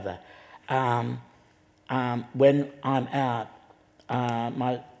each other. When I'm out,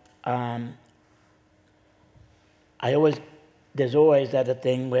 there's always that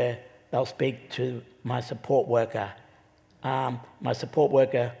thing where they'll speak to my support worker. My support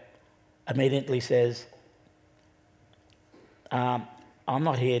worker immediately says, I'm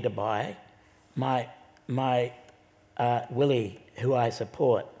not here to buy. My Willie, who I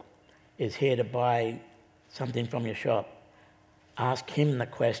support, is here to buy something from your shop. Ask him the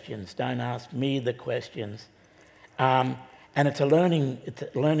questions. Don't ask me the questions. And it's a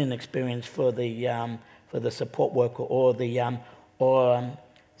learning experience for the support worker or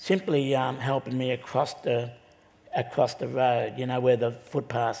simply helping me across the road, where the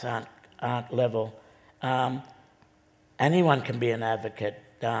footpaths aren't level. Anyone can be an advocate,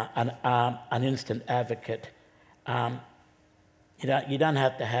 an instant advocate. You don't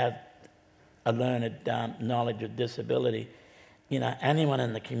have to have a learned knowledge of disability. Anyone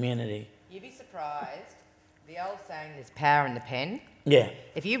in the community. You'd be surprised. The old saying, there's power in the pen. Yeah.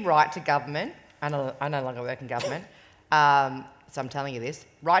 If you write to government, I no longer work in government, so I'm telling you this,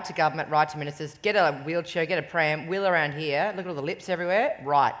 write to government, write to ministers, get a wheelchair, get a pram, wheel around here, look at all the lips everywhere,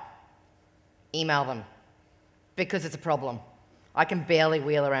 write. Email them. Because it's a problem. I can barely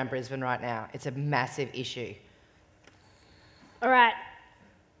wheel around Brisbane right now. It's a massive issue. All right,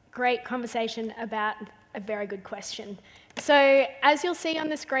 great conversation about a very good question. So as you'll see on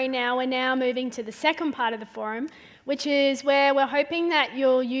the screen now, we're now moving to the second part of the forum, which is where we're hoping that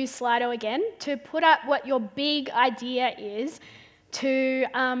you'll use Slido again to put up what your big idea is to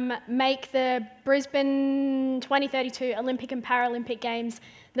make the Brisbane 2032 Olympic and Paralympic Games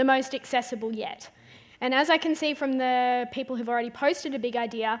the most accessible yet. And as I can see from the people who've already posted a big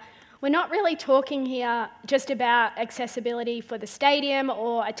idea, we're not really talking here just about accessibility for the stadium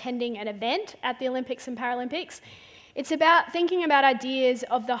or attending an event at the Olympics and Paralympics. It's about thinking about ideas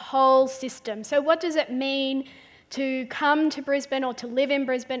of the whole system. So what does it mean to come to Brisbane or to live in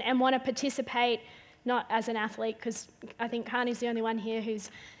Brisbane and want to participate, not as an athlete, because I think Karni's the only one here who's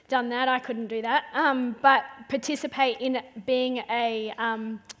done that, I couldn't do that, but participate in being a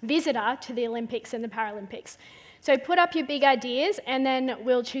visitor to the Olympics and the Paralympics. So put up your big ideas and then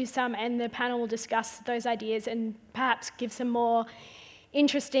we'll choose some and the panel will discuss those ideas and perhaps give some more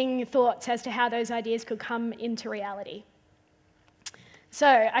interesting thoughts as to how those ideas could come into reality.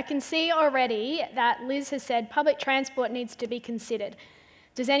 So I can see already that Liz has said public transport needs to be considered.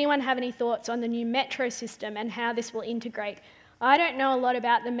 Does anyone have any thoughts on the new metro system and how this will integrate? I don't know a lot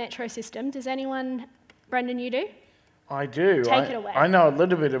about the metro system. Does anyone, Brendon, you do? I do. Take it away. I know a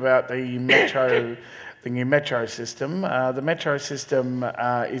little bit about the metro, the new metro system. The metro system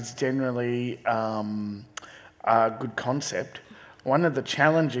is generally a good concept. One of the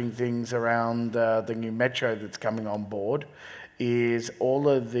challenging things around the new metro that's coming on board is all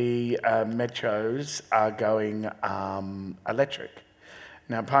of the metros are going electric.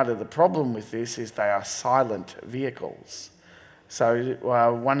 Now, part of the problem with this is they are silent vehicles. So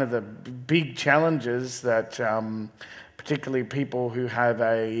one of the big challenges that particularly people who have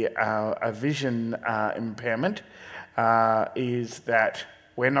a vision impairment is that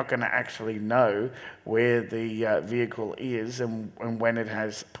we're not going to actually know where the vehicle is and when it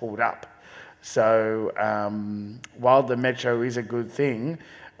has pulled up. So while the metro is a good thing,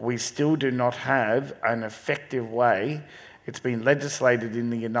 we still do not have an effective way. It's been legislated in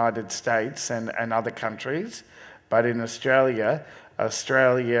the United States and other countries, but in Australia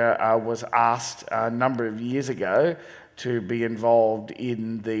was asked a number of years ago to be involved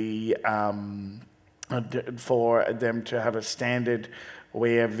in the for them to have a standard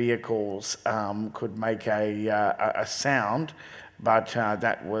where vehicles could make a sound, but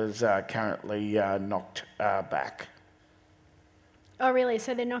that was currently knocked back. Oh, really?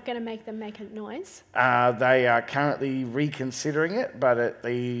 So they're not going to make them make a noise? They are currently reconsidering it, but at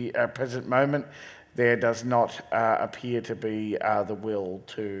the present moment, there does not appear to be the will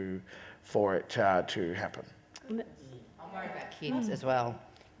for it to happen. I'm I'm worried about kids as well.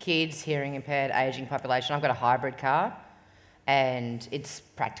 Kids, hearing impaired, ageing population. I've got a hybrid car and it's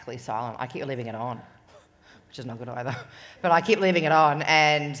practically silent. I keep leaving it on, which is not good either. But I keep leaving it on,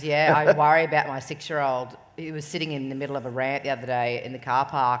 and yeah, I worry about my 6-year-old. He was sitting in the middle of a ramp the other day in the car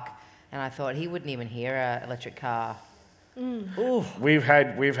park, and I thought he wouldn't even hear an electric car. We've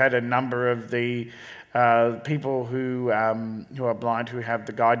had a number of the people who are blind who have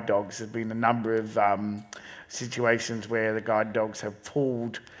the guide dogs. There's been a number of situations where the guide dogs have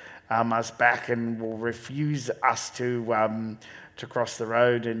pulled us back and will refuse us to cross the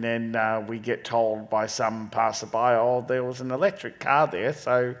road, and then we get told by some passerby, "Oh, there was an electric car there,"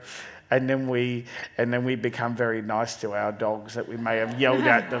 so. And then we become very nice to our dogs that we may have yelled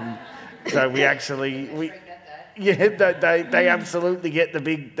at them. So they absolutely get the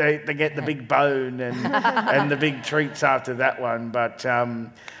big they get the big bone and the big treats after that one. But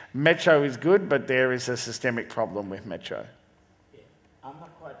Metro is good, but there is a systemic problem with Metro. Yeah. I'm not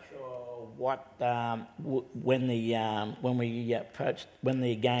quite sure what when the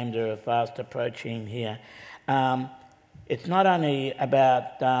games are fast approaching here. It's not only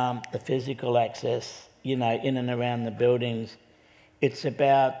about the physical access, you know, in and around the buildings. It's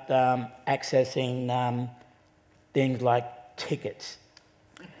about accessing things like tickets.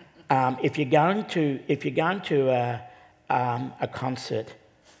 If you're going to a concert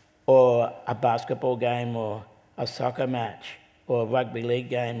or a basketball game or a soccer match or a rugby league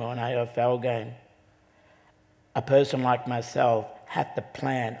game or an AFL game, a person like myself had to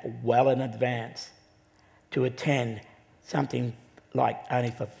plan well in advance to attend something like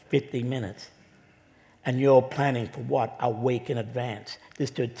only for 50 minutes. And you're planning for what? A week in advance,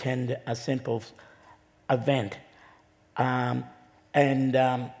 just to attend a simple event. So,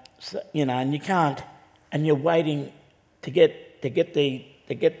 you know, and you can't, and you're waiting to get the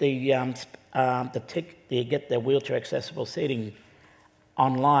wheelchair accessible seating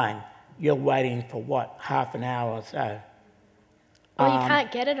online. You're waiting for what? Half an hour or so. Well, you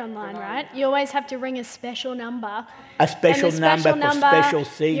can't get it online, right? You always have to ring a special number. A special number for special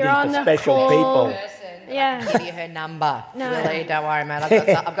seating for special people. Yeah. I'll give you her number. No. Willie, don't worry, mate.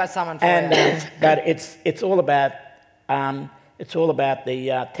 I've got someone for you. But it's all about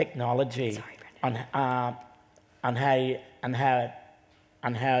the technology. Sorry, on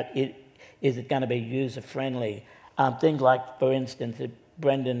how it is it going to be user friendly. Things like, for instance, if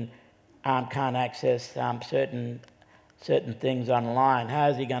Brendon can't access certain things online, how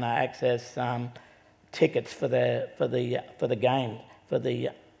is he going to access tickets for the game for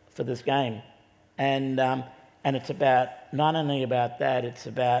this game? And it's about not only about that, it's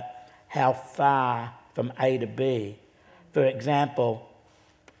about how far from A to B. For example,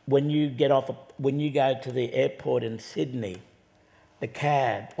 when you go to the airport in Sydney, the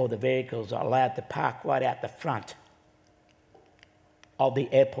cab or the vehicles are allowed to park right out the front of the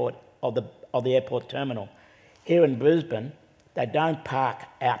airport of the airport terminal. Here in Brisbane, they don't park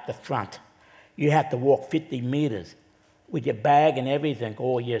out the front. You have to walk 50 metres with your bag and everything,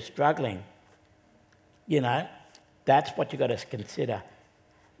 or you're struggling. You know, that's what you got to consider.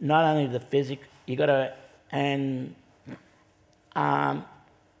 Not only the physical, you got to, and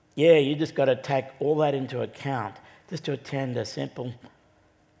you just got to take all that into account just to attend a simple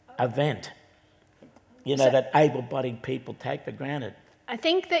event. You know, that able-bodied people take for granted. I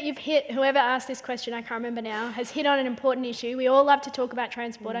think that you've hit, whoever asked this question, I can't remember now, has hit on an important issue. We all love to talk about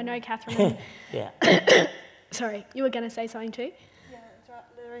transport. I know Kathryn. Yeah. Sorry, you were going to say something too? Yeah, that's right.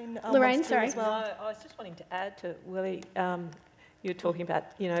 Lorraine, sorry. No, I was just wanting to add to Willie, you're talking about,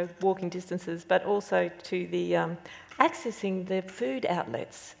 you know, walking distances, but also to the accessing the food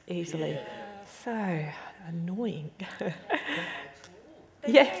outlets easily. Yeah. So annoying.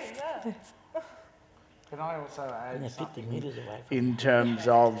 Yes. Can I also add 50 metres away from in terms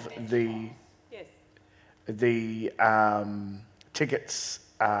of the tickets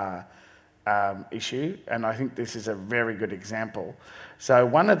issue, and I think this is a very good example. So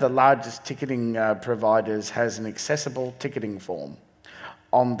one of the largest ticketing providers has an accessible ticketing form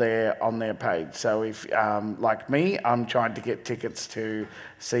on their page. So if, like me, I'm trying to get tickets to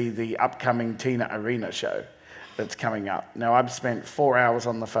see the upcoming Tina Arena show that's coming up. Now, I've spent 4 hours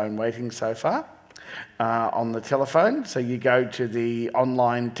on the phone waiting so far. On the telephone, so you go to the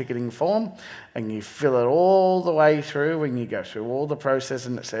online ticketing form and you fill it all the way through and you go through all the process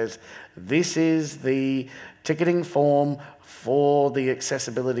and it says, this is the ticketing form for the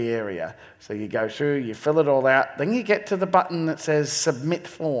accessibility area. So you go through, you fill it all out, then you get to the button that says submit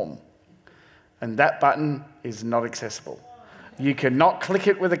form, and that button is not accessible. You cannot click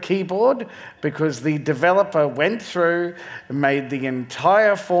it with a keyboard because the developer went through and made the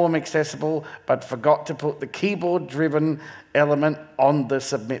entire form accessible but forgot to put the keyboard-driven element on the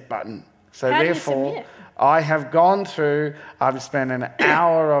submit button. So How do you therefore, submit? I have gone through, I've spent an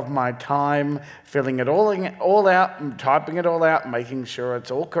hour of my time filling it all out and typing it all out, making sure it's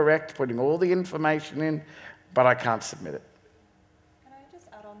all correct, putting all the information in, but I can't submit it. Can I just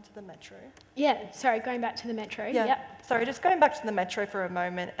add on to the metro? Yeah, sorry, going back to the metro. Yeah. Yep. Sorry, just going back to the metro for a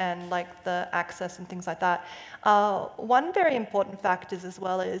moment and like the access and things like that. One very important fact is as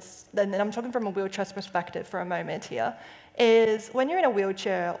well is, and I'm talking from a wheelchair perspective for a moment here, is when you're in a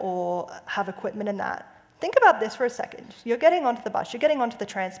wheelchair or have equipment in that, think about this for a second. You're getting onto the bus, you're getting onto the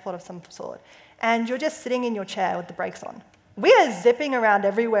transport of some sort, and you're just sitting in your chair with the brakes on. We are zipping around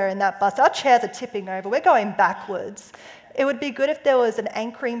everywhere in that bus. Our chairs are tipping over. We're going backwards. It would be good if there was an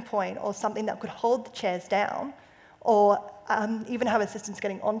anchoring point or something that could hold the chairs down, or even have assistance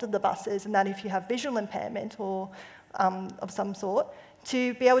getting onto the buses, and that if you have visual impairment or of some sort,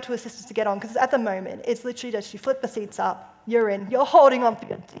 to be able to assist us to get on. Because at the moment, it's literally just you flip the seats up, you're in, you're holding on for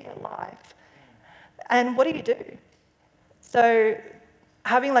your dear life. And what do? So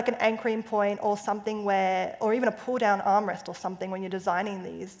having like an anchoring point or something where, or even a pull-down armrest or something when you're designing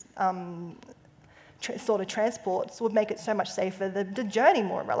these sort of transports would make it so much safer, the journey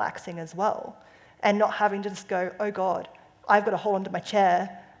more relaxing as well, and not having to just go, oh God, I've got to hold onto my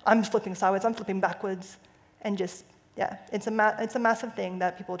chair, I'm flipping sideways, I'm flipping backwards, and just, yeah, it's a massive thing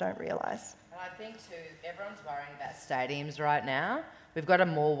that people don't realise. And I think too, everyone's worrying about stadiums right now. We've got to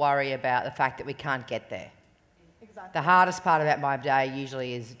more worry about the fact that we can't get there. Exactly. The hardest part about my day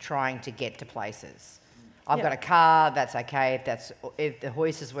usually is trying to get to places. I've got a car, that's okay. If the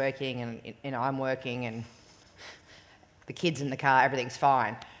hoist is working and I'm working and the kid's in the car, everything's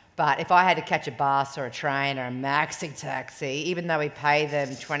fine. But if I had to catch a bus or a train or a maxi taxi, even though we pay them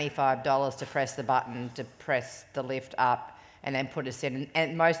 $25 to press the button to press the lift up and then put us in,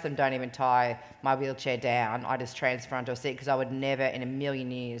 and most of them don't even tie my wheelchair down, I just transfer onto a seat because I would never in a million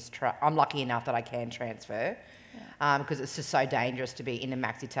years I'm lucky enough that I can transfer because it's just so dangerous to be in a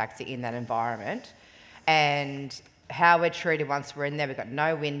maxi taxi in that environment. And how we're treated once we're in there, we've got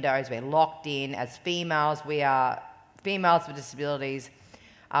no windows, we're locked in. As females, females with disabilities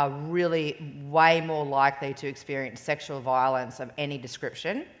are really way more likely to experience sexual violence of any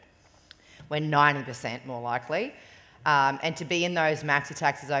description. We're 90% more likely. And to be in those maxi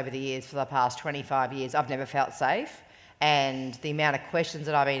taxis over the years, for the past 25 years, I've never felt safe. And the amount of questions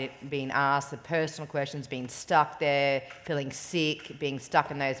that I've been asked, the personal questions, being stuck there, feeling sick, being stuck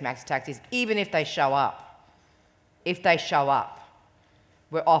in those maxi taxis, even if they show up. If they show up,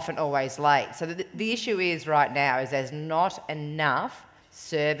 we're often always late. So the issue is right now is there's not enough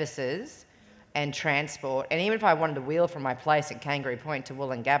services and transport. And even if I wanted to wheel from my place at Kangaroo Point to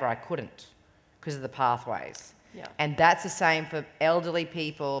Wollongabba, I couldn't because of the pathways. Yeah. And that's the same for elderly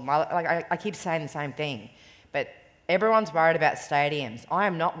people. I keep saying the same thing, but everyone's worried about stadiums. I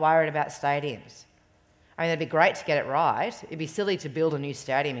am not worried about stadiums. I mean, it'd be great to get it right. It'd be silly to build a new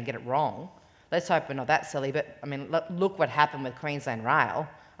stadium and get it wrong. Let's hope we're not that silly, but I mean, look what happened with Queensland Rail.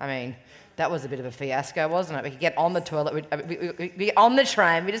 I mean, that was a bit of a fiasco, wasn't it? We could get on the toilet, we'd be on the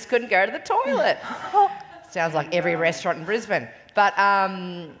train, we just couldn't go to the toilet. Sounds like every restaurant in Brisbane. But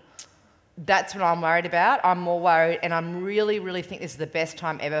that's what I'm worried about. I'm more worried, and I'm really think this is the best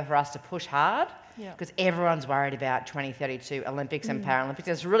time ever for us to push hard, because everyone's worried about 2032 Olympics and Paralympics.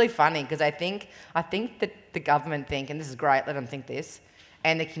 It's really funny because I think that the government think, and this is great, let them think this,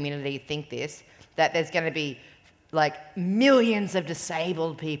 and the community think this, that there's going to be like millions of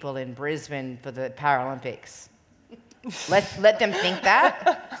disabled people in Brisbane for the Paralympics. Let them think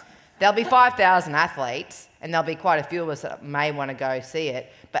that. There'll be 5,000 athletes, and there'll be quite a few of us that may want to go see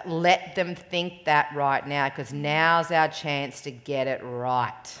it, but let them think that right now, because now's our chance to get it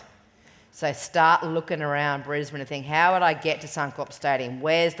right. So start looking around Brisbane and think, how would I get to Suncorp Stadium?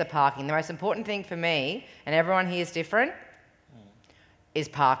 Where's the parking? The most important thing for me, and everyone here is different, is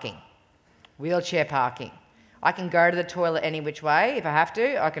parking. Wheelchair parking. I can go to the toilet any which way if I have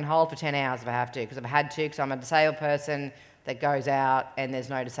to. I can hold for 10 hours if I have to, because I've had to, because I'm a disabled person that goes out and there's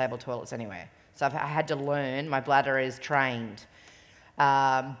no disabled toilets anywhere. So I had to learn. My bladder is trained.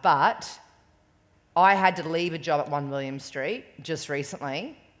 But I had to leave a job at 1 William Street just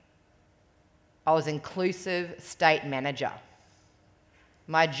recently. I was inclusive state manager.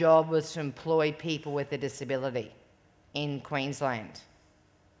 My job was to employ people with a disability in Queensland.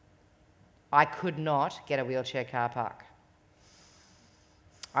 I could not get a wheelchair car park.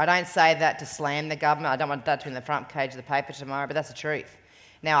 I don't say that to slam the government. I don't want that to be in the front page of the paper tomorrow, but that's the truth.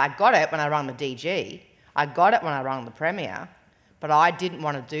 Now, I got it when I run the DG. I got it when I run the Premier. But I didn't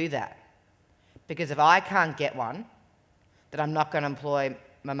want to do that, because if I can't get one, then I'm not going to employ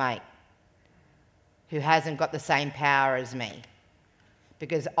my mate who hasn't got the same power as me.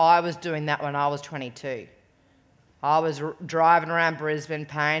 Because I was doing that when I was 22. I was driving around Brisbane,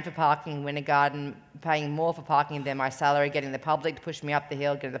 paying for parking in Winter Garden, paying more for parking than my salary, getting the public to push me up the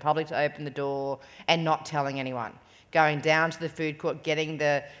hill, getting the public to open the door, and not telling anyone. Going down to the food court, getting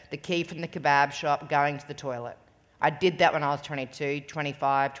the key from the kebab shop, going to the toilet. I did that when I was 22,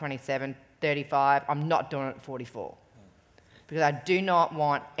 25, 27, 35. I'm not doing it at 44. Because I do not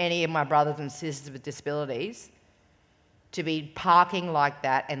want any of my brothers and sisters with disabilities to be parking like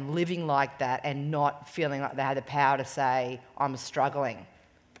that and living like that and not feeling like they have the power to say, I'm struggling.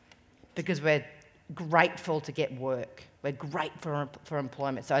 Because we're grateful to get work. We're grateful for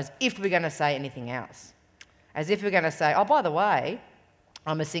employment. So as if we're going to say anything else. As if we're going to say, oh, by the way,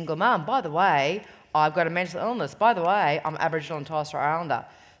 I'm a single mum. By the way, I've got a mental illness. By the way, I'm Aboriginal and Torres Strait Islander.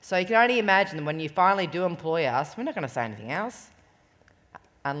 So you can only imagine that when you finally do employ us, we're not going to say anything else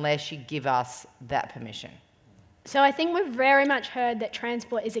unless you give us that permission. So I think we've very much heard that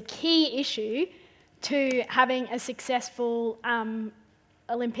transport is a key issue to having a successful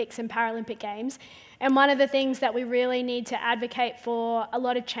Olympics and Paralympic Games. And one of the things that we really need to advocate for a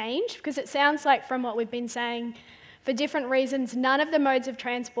lot of change, because it sounds like from what we've been saying, for different reasons, none of the modes of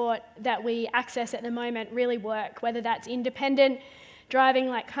transport that we access at the moment really work, whether that's independent driving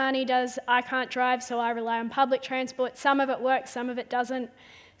like Karni does. I can't drive, so I rely on public transport. Some of it works, some of it doesn't.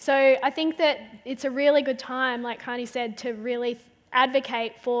 So I think that it's a really good time, like Karni said, to really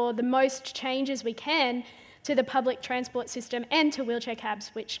advocate for the most changes we can to the public transport system and to wheelchair cabs,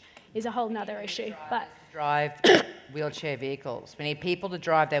 which is a whole nother issue. But drive wheelchair vehicles. We need people to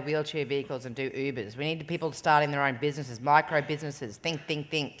drive their wheelchair vehicles and do Ubers. We need people starting their own businesses, micro businesses. Think, think,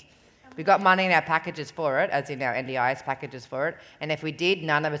 think. We've got money in our packages for it, as in our NDIS packages for it. And if we did,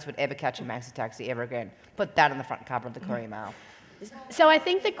 none of us would ever catch a maxi taxi ever again. Put that on the front cover of the Courier Mail. So I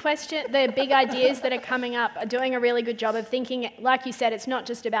think the big ideas that are coming up are doing a really good job of thinking, like you said, it's not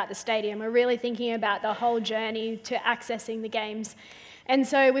just about the stadium. We're really thinking about the whole journey to accessing the games. And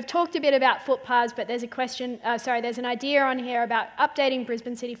so we've talked a bit about footpaths, but there's there's an idea on here about updating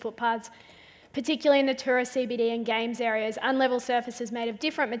Brisbane City footpaths, particularly in the tourist CBD and games areas. Unlevel surfaces made of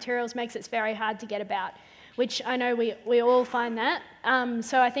different materials makes it very hard to get about, which I know we all find that.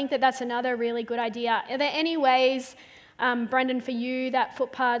 So I think that that's another really good idea. Are there any ways, Brendon, for you, that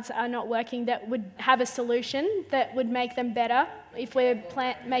footpaths are not working that would have a solution that would make them better if we're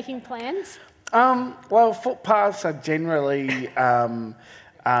making plans? Well, footpaths are generally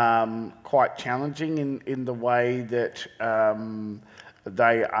quite challenging in the way that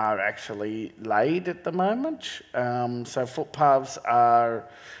they are actually laid at the moment. So footpaths are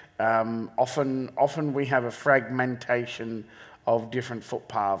often we have a fragmentation of different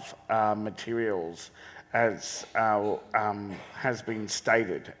footpath materials, as has been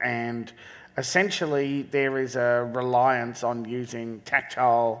stated, and essentially there is a reliance on using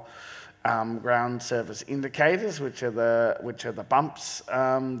tactile ground surface indicators, which are the bumps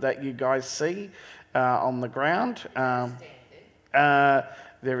that you guys see on the ground.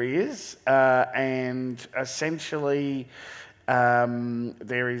 There is, and essentially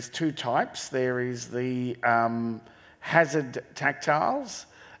there is two types. There is the hazard tactiles,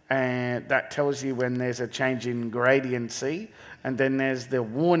 and that tells you when there's a change in gradiency, and then there's the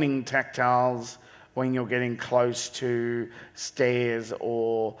warning tactiles when you're getting close to stairs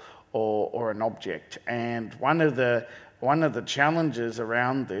or an object. And one of the challenges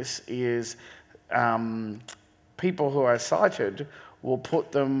around this is people who are sighted will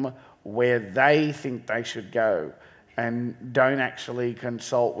put them where they think they should go and don't actually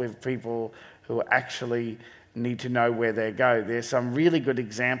consult with people who actually need to know where they go. There's some really good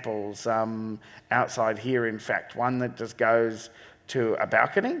examples outside here, in fact. One that just goes to a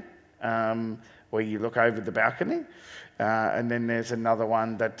balcony, where you look over the balcony, and then there's another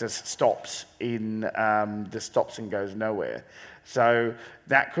one that just stops and goes nowhere. So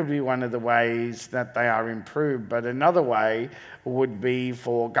that could be one of the ways that they are improved. But another way would be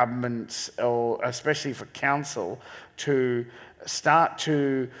for governments, or especially for council, to start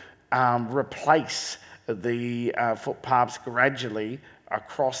to replace the footpaths gradually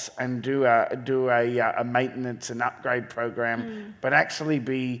across and do a maintenance and upgrade program, but actually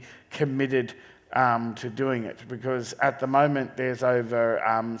be committed to doing it, because at the moment there's over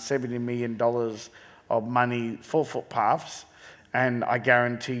 $70 million of money for footpaths, and I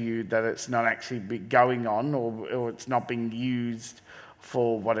guarantee you that it's not actually going on, or it's not being used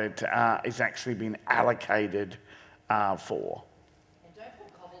for what it is actually being allocated for. And don't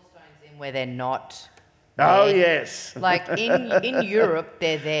put cobblestones in where they're not Oh, there. yes. Like in Europe,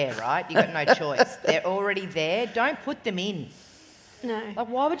 they're there, right? You've got no choice. They're already there. Don't put them in. No. Like,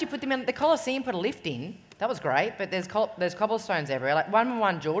 why would you put them in? The Colosseum put a lift in. That was great, but there's cobblestones everywhere. Like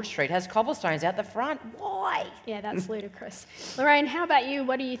 111 George Street has cobblestones out the front. Why? Yeah, that's ludicrous. Lorraine, how about you?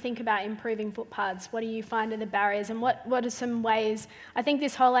 What do you think about improving footpaths? What do you find are the barriers, and what are some ways? I think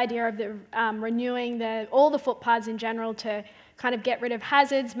this whole idea of the renewing all the footpaths in general to kind of get rid of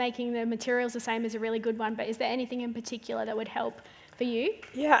hazards, making the materials the same is a really good one, but is there anything in particular that would help for you?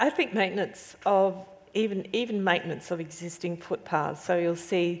 Yeah, I think maintenance of even maintenance of existing footpaths. So you'll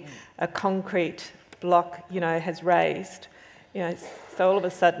see a concrete block, has raised, so all of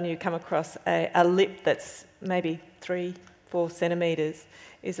a sudden you come across a lip that's maybe 3-4 centimetres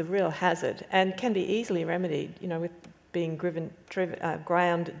is a real hazard and can be easily remedied, with being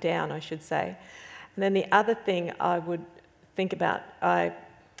ground down, I should say. And then the other thing I would think about,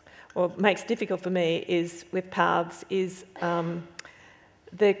 or makes difficult for me, is with paths, is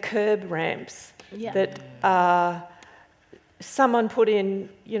the curb ramps that someone put in,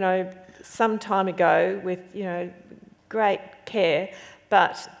 some time ago with, great care,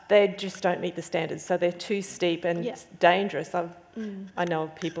 but they just don't meet the standards. So they're too steep and it's dangerous. I know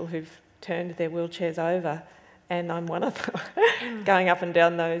of people who've turned their wheelchairs over, and I'm one of them, going up and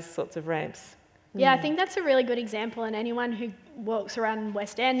down those sorts of ramps. Yeah, I think that's a really good example, and anyone who walks around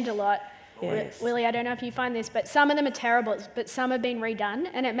West End a lot, Yes. Willie, I don't know if you find this, but some of them are terrible, but some have been redone,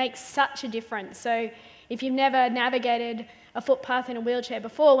 and it makes such a difference. So if you've never navigated a footpath in a wheelchair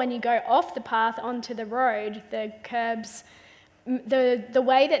before, when you go off the path onto the road, the curbs, the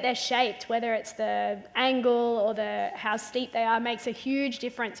way that they're shaped, whether it's the angle or how steep they are, makes a huge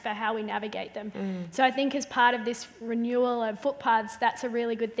difference for how we navigate them. So I think as part of this renewal of footpaths, that's a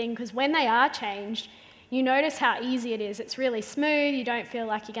really good thing, because when they are changed, you notice how easy it is. It's really smooth. You don't feel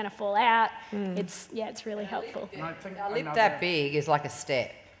like you're going to fall out. It's really helpful. A lip that big is like a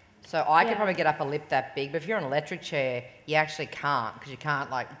step. So I could probably get up a lip that big, but if you're in an electric chair, you actually can't, because you can't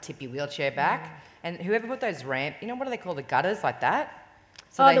tip your wheelchair back. And whoever put those what do they call the gutters like that?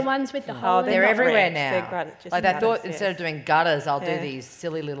 So the ones with the hole in they're them. everywhere ramps, now. just Like they thought instead of doing gutters, I'll do these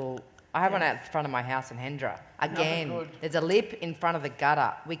silly little. I have one out front of my house in Hendra. Again, there's a lip in front of the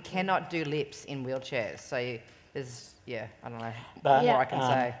gutter. We cannot do lips in wheelchairs. So there's I don't know But, more I can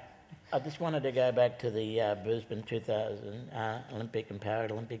say. I just wanted to go back to the Brisbane 2000 Olympic and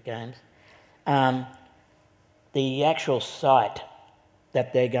Paralympic Games. The actual site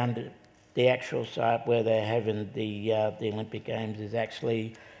that they're going to, the actual site where they're having the Olympic Games is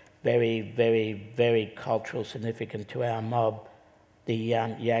actually very, very, very cultural significant to our mob, the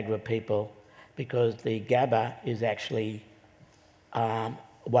Yagra people, because the Gabba is actually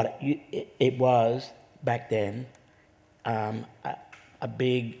what it was back then, a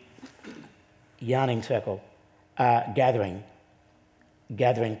big yarning circle, gathering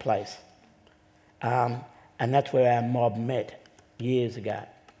place. And that's where our mob met years ago,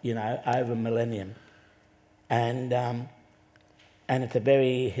 over a millennium. And it's a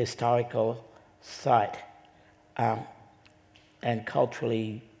very historical site and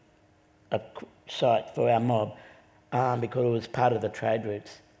culturally a site for our mob because it was part of the trade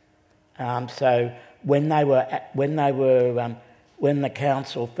routes. So when the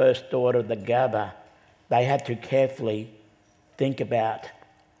council first thought of the Gabba, they had to carefully think about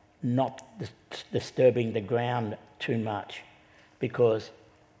not disturbing the ground too much, because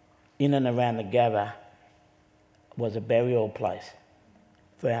in and around the Gabba was a burial place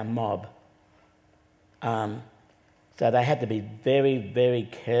for our mob. So they had to be very, very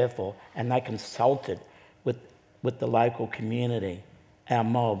careful, and they consulted with the local community, our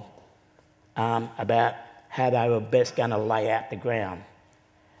mob, about how they were best going to lay out the ground.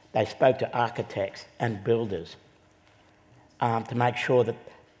 They spoke to architects and builders to make sure that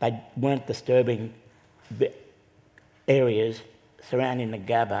they weren't disturbing the areas surrounding the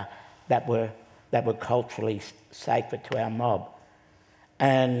Gabba that were culturally sacred to our mob.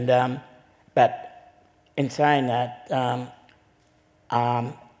 And but in saying that,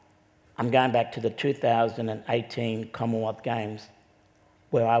 I'm going back to the 2018 Commonwealth Games,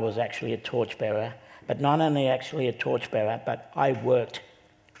 where I was actually a torchbearer, but not only actually a torchbearer, but I worked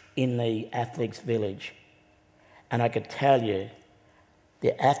in the Athletes Village. And I could tell you,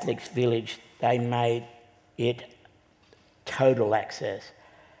 the Athletes Village, they made it total access.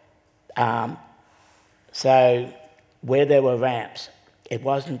 So where there were ramps, it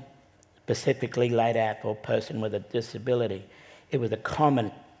wasn't specifically laid out for a person with a disability. It was a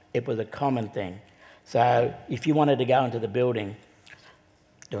common thing. So if you wanted to go into the building,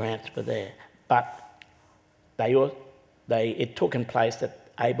 the ramps were there. But it took in place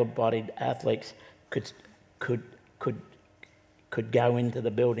that able-bodied athletes could go into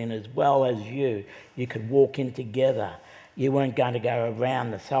the building as well as you. You could walk in together. You weren't going to go around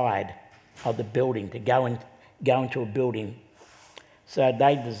the side of the building to go into a building. So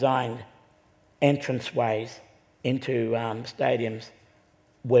they designed entranceways into stadiums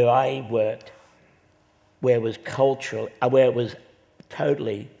where I worked, where it was cultural, where it was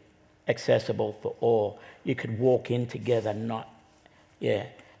totally accessible for all. You could walk in together,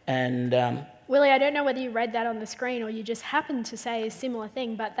 And Willie, I don't know whether you read that on the screen or you just happened to say a similar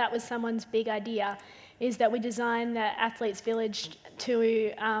thing, but that was someone's big idea, is that we design the Athletes Village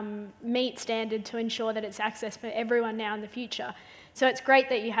to meet standard to ensure that it's access for everyone now in the future. So it's great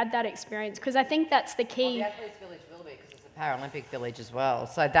that you had that experience, because I think that's the key. Well, the Athletes Village will be, because it's a Paralympic village as well.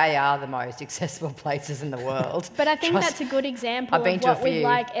 So they are the most accessible places in the world. But I think that's a good example of what we'd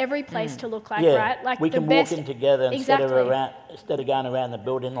like every place to look like, right? Like we can walk in together instead of going around the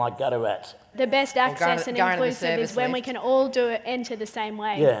building like gutter rats. The best access and inclusive is when we can all enter the same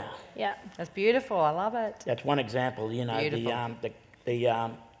way. Yeah. Yeah. That's beautiful. I love it. That's one example. You know,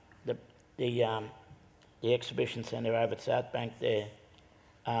 the exhibition centre over at South Bank there.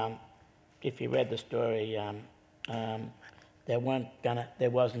 If you read the story, there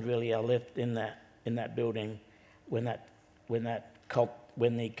wasn't really a lift in that building when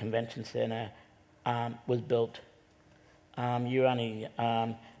the convention centre was built.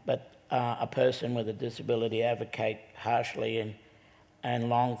 A person with a disability advocate harshly and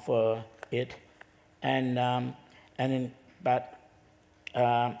long for it,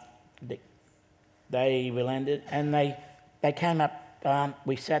 they relented, and they came up.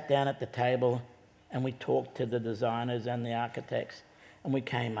 We sat down at the table, and we talked to the designers and the architects, and we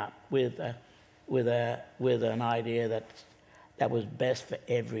came up with an idea that was best for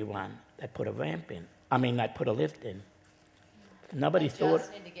everyone. They put a ramp in. I mean, they put a lift in. Nobody thought.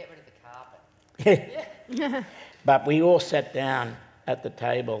 Just need to get rid of the carpet. But we all sat down at the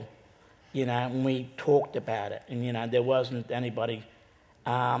table, you know, and we talked about it. And, you know, there wasn't anybody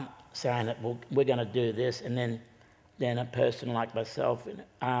saying that, well, we're going to do this. And then a person like myself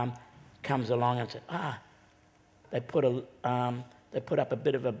comes along and says, they put up a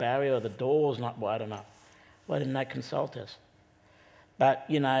bit of a barrier, or the door's not wide enough. Why didn't they consult us? But,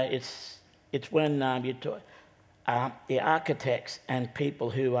 you know, it's when you talk... the architects and people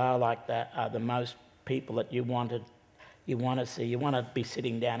who are like that are the most people that you want to see. You want to be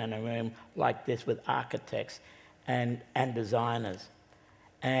sitting down in a room like this with architects and designers,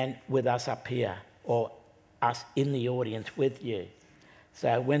 and with us up here, or us in the audience with you.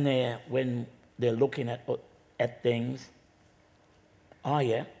 So when they're looking at things, oh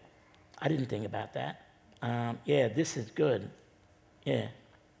yeah, I didn't think about that. Yeah, this is good. Yeah.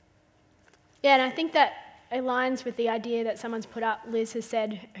 Yeah, and I think that aligns with the idea that someone's put up. Liz has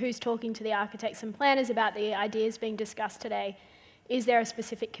said, who's talking to the architects and planners about the ideas being discussed today? Is there a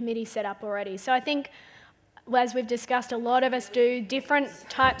specific committee set up already? So I think, as we've discussed, a lot of us do different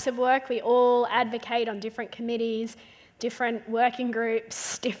types of work. We all advocate on different committees, different working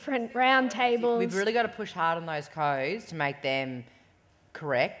groups, different round tables. We've really got to push hard on those codes to make them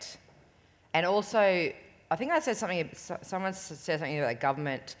correct. And also, I think someone said something about the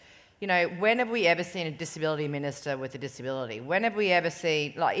government. You know, when have we ever seen a disability minister with a disability? When have we ever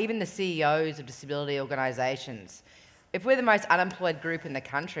seen, like, even the CEOs of disability organisations? If we're the most unemployed group in the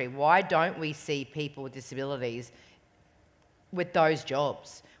country, why don't we see people with disabilities with those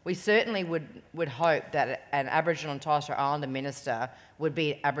jobs? We certainly would hope that an Aboriginal and Torres Strait Islander minister would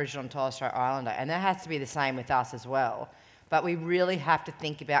be Aboriginal and Torres Strait Islander, and that has to be the same with us as well. But we really have to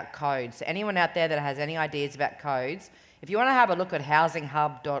think about codes. So anyone out there that has any ideas about codes, if you want to have a look at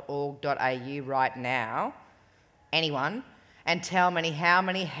housinghub.org.au right now, anyone, and tell me how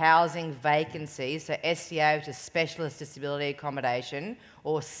many housing vacancies, so SDA, which is Specialist Disability Accommodation,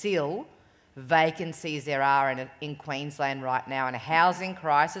 or SIL vacancies there are in Queensland right now, in a housing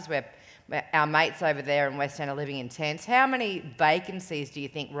crisis where our mates over there in West End are living in tents. How many vacancies do you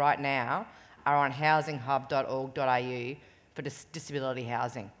think right now are on housinghub.org.au for disability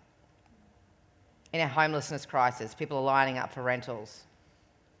housing? In a homelessness crisis, people are lining up for rentals.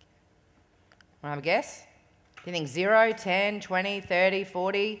 Want to have a guess? Do you think 0, 10, 20, 30,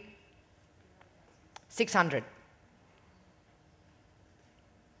 40? 600.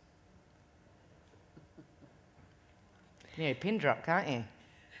 You need a pin drop, can't you?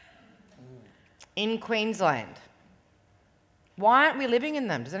 In Queensland. Why aren't we living in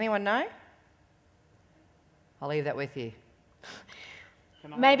them? Does anyone know? I'll leave that with you.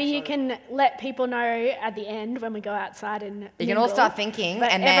 Maybe you can let people know at the end when we go outside and you can all start thinking,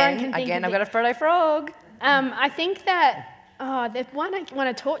 and then again I've got a Frodo Frog. I think that Oh, the one I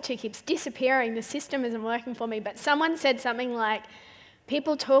want to talk to keeps disappearing. The system isn't working for me. But someone said something like,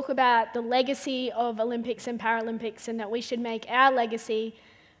 people talk about the legacy of Olympics and Paralympics and that we should make our legacy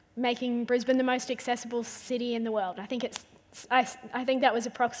making Brisbane the most accessible city in the world. I think that was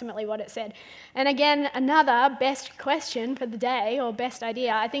approximately what it said. And again, another best question for the day, or best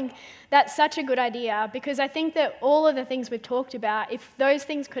idea. I think that's such a good idea, because I think that all of the things we've talked about, if those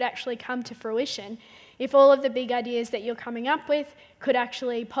things could actually come to fruition, if all of the big ideas that you're coming up with could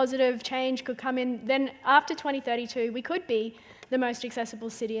actually, positive change could come in, then after 2032, we could be the most accessible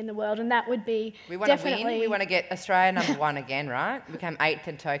city in the world, and that would be definitely... We want to get Australia number one again, right? We became 8th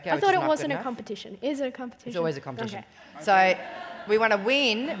in Tokyo, I thought it wasn't a competition. Is it a competition? It's always a competition. Okay. So we want to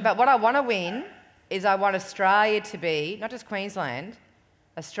win, but what I want to win is I want Australia to be, not just Queensland,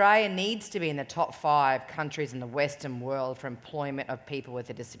 Australia needs to be in the top 5 countries in the Western world for employment of people with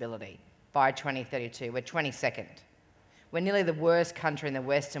a disability by 2032. We're 22nd. We're nearly the worst country in the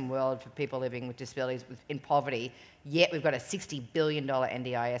Western world for people living with disabilities in poverty, yet we've got a $60 billion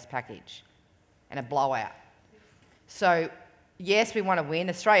NDIS package and a blowout. So, yes, we want to win.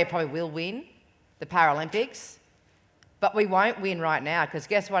 Australia probably will win the Paralympics, but we won't win right now, because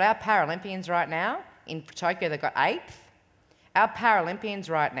guess what? Our Paralympians right now, in Tokyo, they've got 8th. Our Paralympians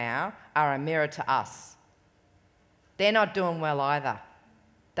right now are a mirror to us. They're not doing well either.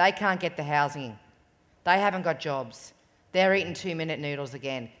 They can't get the housing. They haven't got jobs. They're eating 2-minute noodles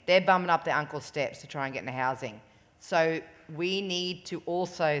again. They're bumming up their uncle's steps to try and get into housing. So we need to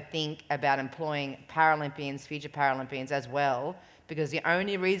also think about employing Paralympians, future Paralympians as well, because the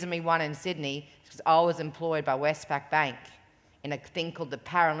only reason we won in Sydney is because I was employed by Westpac Bank in a thing called the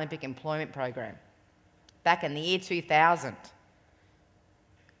Paralympic Employment Program back in the year 2000.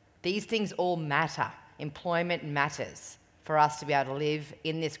 These things all matter. Employment matters for us to be able to live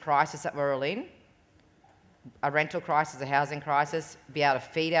in this crisis that we're all in. A rental crisis, a housing crisis, be able to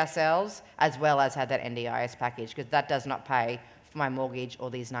feed ourselves, as well as have that NDIS package, because that does not pay for my mortgage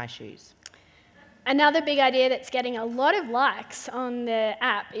or these nice shoes. Another big idea that's getting a lot of likes on the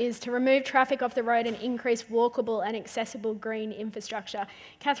app is to remove traffic off the road and increase walkable and accessible green infrastructure.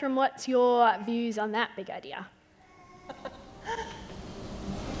 Kathryn, what's your views on that big idea?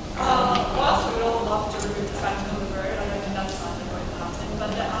 Whilst we would all love to remove traffic on the road, I don't think that's something going to happen,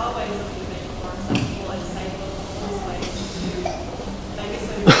 but there are ways that we can make it more accessible and safer ways to make it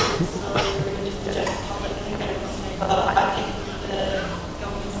so it's not really just the general public and get everyone safe. But I think the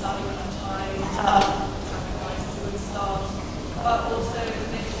government starting on time, traffic lights is a good start, but also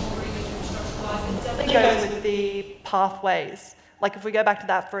make it more green infrastructure-wise. It definitely goes with the pathways. Like if we go back to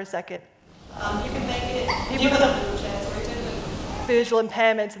that for a second. you can make it, people that have wheelchairs or even visual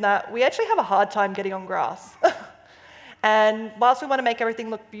impairments and that, we actually have a hard time getting on grass. And whilst we want to make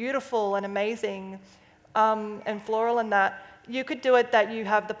everything look beautiful and amazing and floral and that, you could do it that you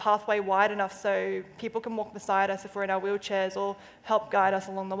have the pathway wide enough so people can walk beside us if we're in our wheelchairs or help guide us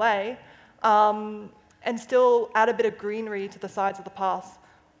along the way, and still add a bit of greenery to the sides of the path.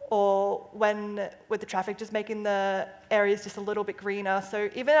 Or when, with the traffic, just making the areas just a little bit greener. So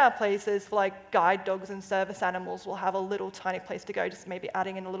even our places for like guide dogs and service animals will have a little tiny place to go, just maybe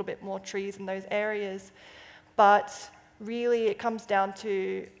adding in a little bit more trees in those areas. But really it comes down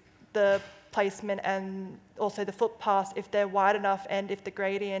to the placement and also the footpaths, if they're wide enough and if the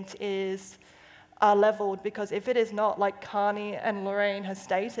gradient is leveled, because if it is not, like Karni and Lorraine has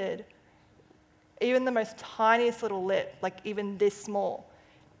stated, even the most tiniest little lip, like even this small,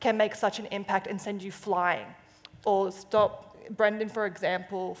 can make such an impact and send you flying, or stop Brendon, for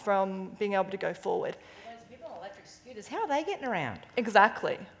example, from being able to go forward. Those people on electric scooters, how are they getting around?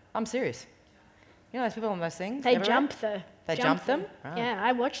 Exactly. I'm serious. You know those people on those things? They everywhere? jump them? Right. Yeah,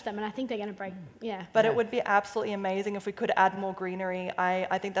 I watched them and I think they're going to break, yeah. But it would be absolutely amazing if we could add more greenery.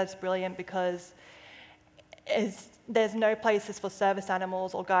 I think that's brilliant, because there's no places for service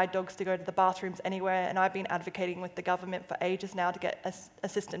animals or guide dogs to go to the bathrooms anywhere, and I've been advocating with the government for ages now to get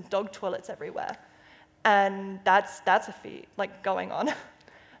assistant dog toilets everywhere. And that's a feat, like, going on.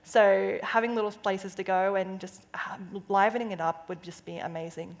 So having little places to go and just livening it up would just be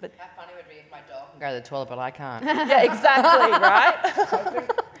amazing. But how funny would it be if my dog can go to the toilet but I can't? yeah, exactly, right?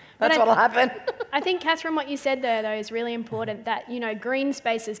 That's what'll happen. I think, Kathryn, what you said there, though, is really important, that, you know, green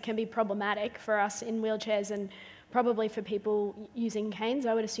spaces can be problematic for us in wheelchairs and probably for people using canes,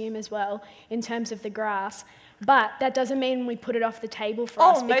 I would assume, as well, in terms of the grass. But that doesn't mean we put it off the table for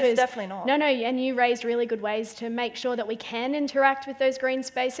us. Oh, most definitely not. No, and you raised really good ways to make sure that we can interact with those green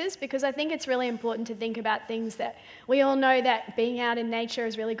spaces, because I think it's really important to think about things that we all know that being out in nature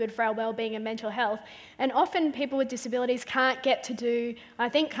is really good for our well-being and mental health. And often people with disabilities can't get to do, I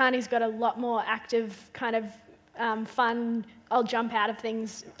think Karni's got a lot more active kind of fun, I'll jump out of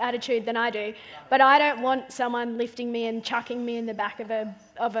things attitude than I do. But I don't want someone lifting me and chucking me in the back of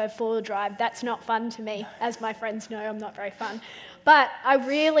a four-wheel drive. That's not fun to me. As my friends know, I'm not very fun. But I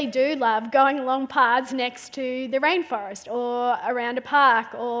really do love going along paths next to the rainforest or around a park.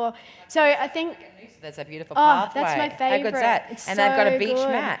 So I think... There's a beautiful pathway. That's my favourite. How good's that? It's and so they've got a beach good.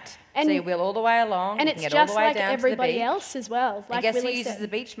 mat. And, so you wheel all the way along. And you it's can get all just the way like down everybody to the beach. else as well. Like and guess Willie who uses said. the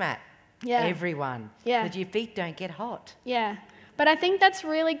beach mat? Yeah. Everyone. Yeah. Because your feet don't get hot. Yeah. But I think that's a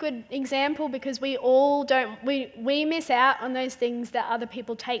really good example because we all don't, we miss out on those things that other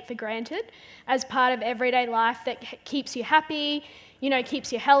people take for granted as part of everyday life that keeps you happy,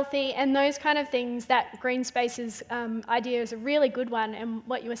 keeps you healthy, and those kind of things. That green spaces idea is a really good one, and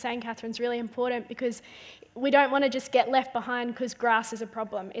what you were saying, Kathryn, is really important because we don't want to just get left behind because grass is a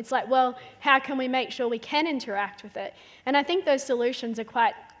problem. It's like, well, how can we make sure we can interact with it? And I think those solutions are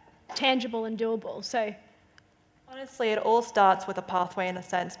quite tangible and doable. So, honestly, it all starts with a pathway in a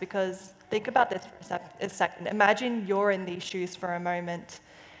sense, because think about this for a second. Imagine you're in these shoes for a moment.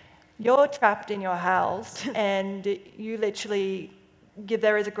 You're trapped in your house and you literally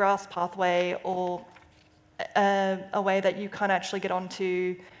there is a grass pathway or a way that you can't actually get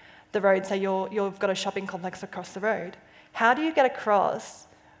onto the road. Say you've got a shopping complex across the road. How do you get across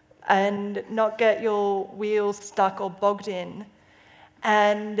and not get your wheels stuck or bogged in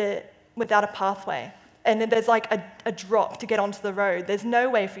and without a pathway? And then there's like a drop to get onto the road. There's no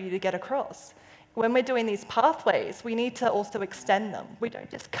way for you to get across. When we're doing these pathways, we need to also extend them. We don't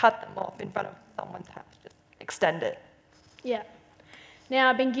just cut them off in front of someone's house, just extend it. Yeah. Now,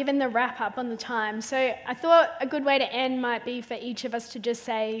 I've been given the wrap-up on the time, so I thought a good way to end might be for each of us to just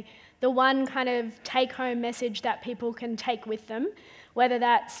say the one kind of take-home message that people can take with them, whether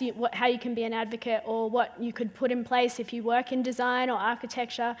that's how you can be an advocate or what you could put in place if you work in design or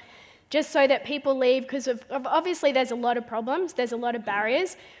architecture, just so that people leave, because obviously there's a lot of problems, there's a lot of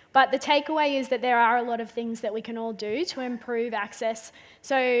barriers, but the takeaway is that there are a lot of things that we can all do to improve access.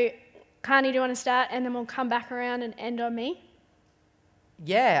 So, Karni, do you want to start, and then we'll come back around and end on me?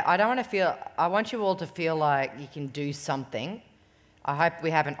 Yeah, I want you all to feel like you can do something. I hope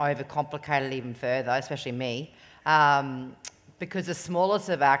we haven't overcomplicated even further, especially me, because the smallest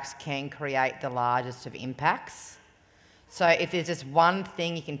of acts can create the largest of impacts. So if there's just one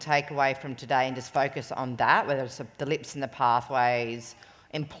thing you can take away from today and just focus on that, whether it's the lips in the pathways,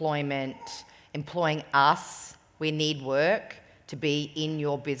 employment, employing us, we need work to be in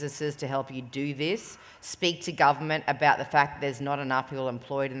your businesses to help you do this. Speak to government about the fact that there's not enough people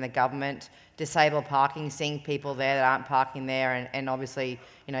employed in the government. Disable parking, seeing people there that aren't parking there and obviously,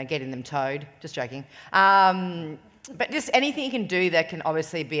 getting them towed. Just joking. But just anything you can do that can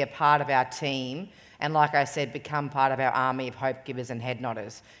obviously be a part of our team and, like I said, become part of our army of hope givers and head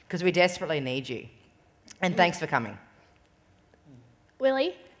nodders, because we desperately need you. And thanks for coming.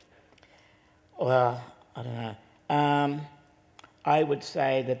 Willie? Well, I don't know. I would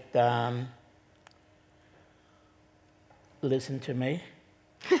say that listen to me.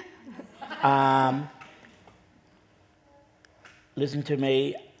 Listen to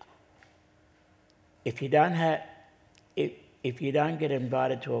me. If you don't get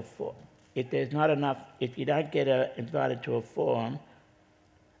invited to if you don't get invited to a forum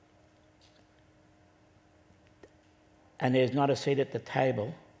and there's not a seat at the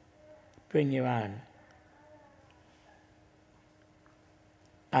table, bring your own.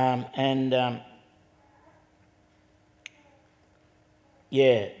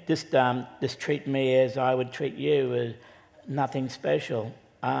 Just treat me as I would treat you, as nothing special.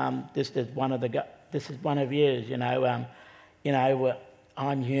 This is one of yours,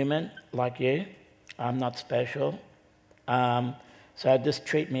 I'm human like you. I'm not special. So just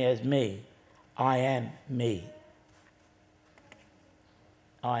treat me as me. I am me.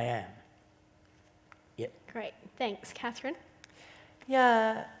 I am. Yep. Great. Thanks. Kathryn?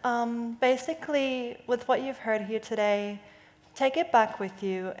 Yeah, basically, with what you've heard here today, take it back with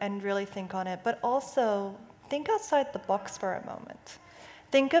you and really think on it, but also think outside the box for a moment.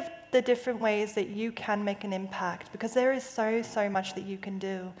 Think of the different ways that you can make an impact, because there is so much that you can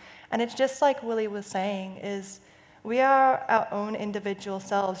do. And it's just like Willie was saying, is we are our own individual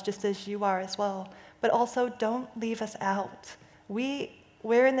selves, just as you are as well. But also, don't leave us out. We're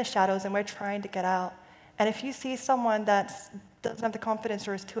in the shadows and we're trying to get out. And if you see someone that doesn't have the confidence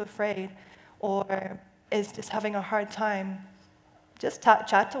or is too afraid or is just having a hard time, just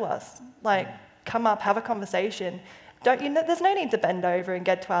chat to us. Like, come up, have a conversation. There's no need to bend over and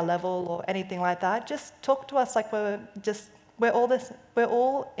get to our level or anything like that. Just talk to us like we're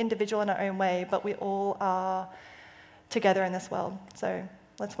all individual in our own way, but we all are together in this world. So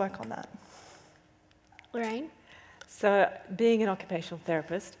let's work on that. Lorraine? So, being an occupational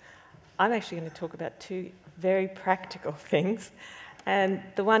therapist, I'm actually going to talk about two very practical things. And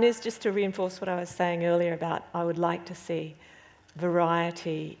the one is just to reinforce what I was saying earlier about I would like to see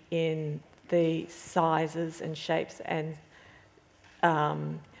variety in the sizes and shapes and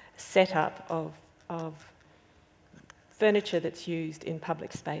setup of furniture that's used in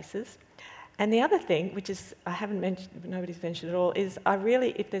public spaces. And the other thing, which is I haven't mentioned, nobody's mentioned at all, is I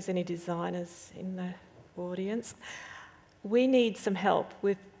really, if there's any designers in the audience, we need some help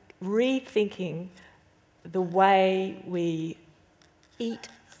with rethinking the way we eat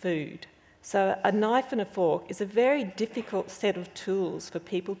food. So a knife and a fork is a very difficult set of tools for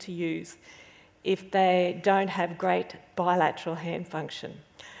people to use if they don't have great bilateral hand function.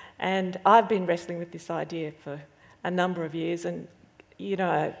 And I've been wrestling with this idea for a number of years, and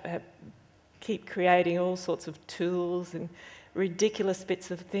I keep creating all sorts of tools and ridiculous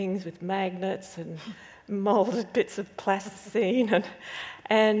bits of things with magnets and moulded bits of plasticine.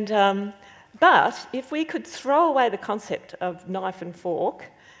 But if we could throw away the concept of knife and fork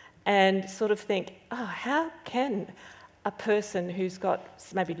and sort of think, how can a person who's got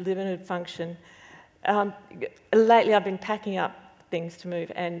maybe limited function, lately I've been packing up things to move,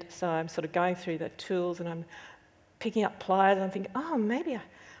 and so I'm sort of going through the tools and I'm picking up pliers and I'm thinking, maybe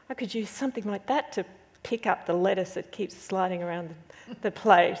I could use something like that to pick up the lettuce that keeps sliding around the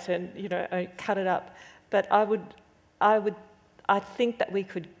plate and, cut it up. But I think that we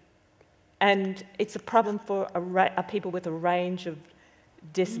could, and it's a problem for people with a range of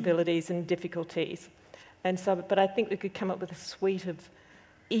disabilities and difficulties. And so, but I think we could come up with a suite of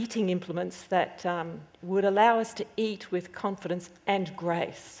eating implements that would allow us to eat with confidence and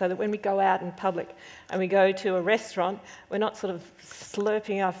grace, so that when we go out in public and we go to a restaurant, we're not sort of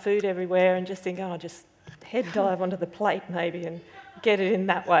slurping our food everywhere and just think, just head dive onto the plate maybe and get it in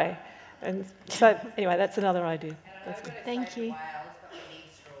that way. And so, anyway, that's another idea. Thank you.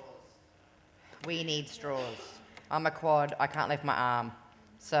 We need straws. I'm a quad, I can't lift my arm.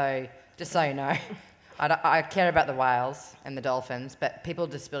 So, just so you know, I care about the whales and the dolphins, but people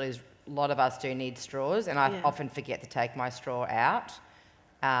with disabilities, a lot of us do need straws, and I often forget to take my straw out,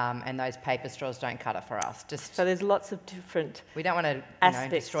 and those paper straws don't cut it for us. So there's lots of different we don't want to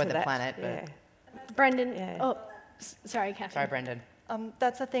destroy the planet. Yeah. But Brendon, sorry, Kathryn. Sorry, Brendon.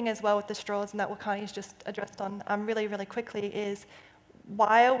 That's the thing as well with the straws, and that what Karni's just addressed on really, really quickly is,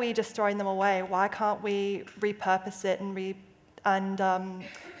 why are we just throwing them away? Why can't we repurpose it and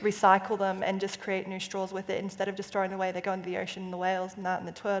recycle them and just create new straws with it, instead of just throwing them away? They go into the ocean, the whales and that, and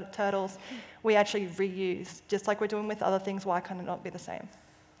the turtles. We actually reuse, just like we're doing with other things. Why can it not be the same?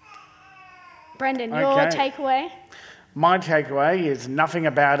 Brendon, your takeaway? My takeaway is nothing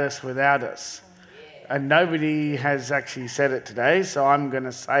about us without us. And nobody has actually said it today, so I'm going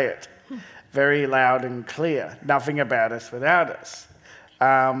to say it very loud and clear. Nothing about us without us.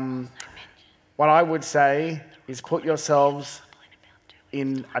 What I would say is put yourselves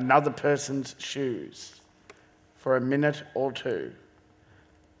in another person's shoes for a minute or two.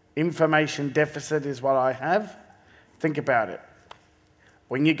 Information deficit is what I have. Think about it.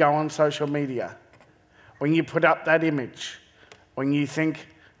 When you go on social media, when you put up that image, when you think,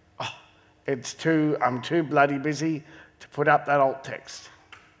 I'm too bloody busy to put up that alt text.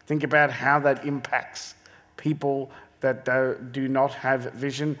 Think about how that impacts people that do not have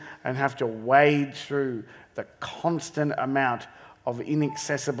vision and have to wade through the constant amount of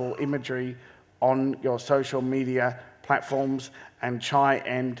inaccessible imagery on your social media platforms and try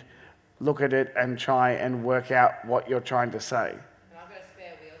and look at it and try and work out what you're trying to say. And I've got a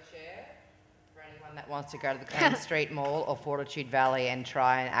spare wheelchair for anyone that wants to go to the Queen Street Mall or Fortitude Valley and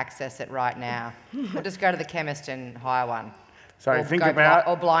try and access it right now. Or just go to the chemist and hire one. So or think about...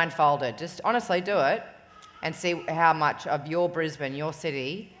 or blindfolded. Just honestly do it and see how much of your Brisbane, your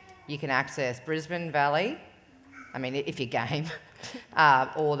city, you can access. Brisbane Valley, I mean, if you're game,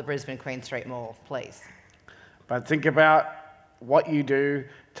 or the Brisbane Queen Street Mall, please. But think about what you do.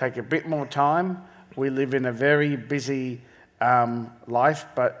 Take a bit more time. We live in a very busy life,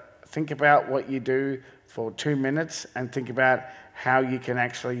 but think about what you do for 2 minutes and think about how you can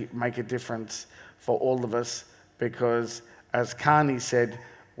actually make a difference for all of us, because as Karni said,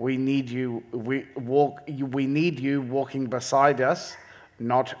 we need you walking beside us,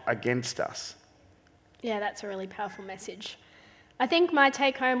 not against us. Yeah, that's a really powerful message. I think my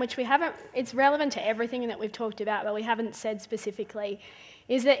take home, which it's relevant to everything that we've talked about, but we haven't said specifically,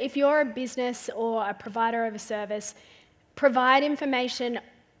 is that if you're a business or a provider of a service, provide information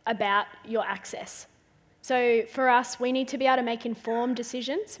about your access. So for us, we need to be able to make informed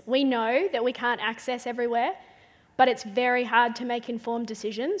decisions. We know that we can't access everywhere, but it's very hard to make informed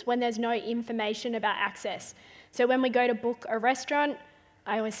decisions when there's no information about access. So when we go to book a restaurant,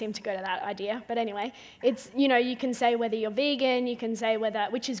 I always seem to go to that idea, but anyway, it's, you know, you can say whether you're vegan, you can say whether,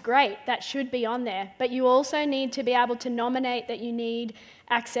 which is great, that should be on there, but you also need to be able to nominate that you need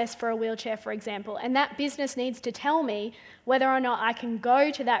access for a wheelchair, for example, and that business needs to tell me whether or not I can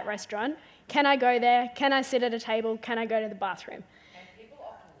go to that restaurant. Can I go there? Can I sit at a table? Can I go to the bathroom?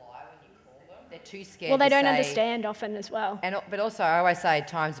 They're too scared. Well, they to don't say, understand often as well. But also, I always say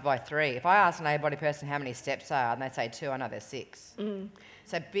times by 3. If I ask an able-bodied person how many steps they are, and they say 2, I know they're 6.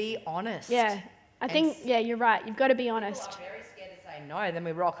 So be honest. Yeah, I think, yeah, you're right. You've got to be honest. People are very scared to say no, and then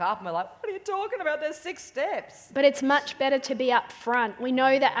we rock up and we're like, what are you talking about? There's 6 steps. But it's much better to be upfront. We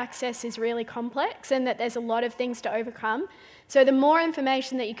know that access is really complex and that there's a lot of things to overcome. So the more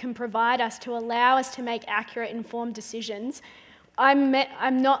information that you can provide us to allow us to make accurate, informed decisions, I'm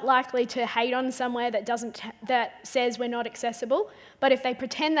not likely to hate on somewhere that says we're not accessible, but if they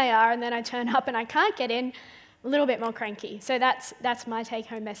pretend they are and then I turn up and I can't get in, a little bit more cranky. So that's my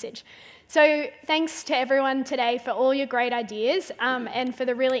take-home message. So thanks to everyone today for all your great ideas and for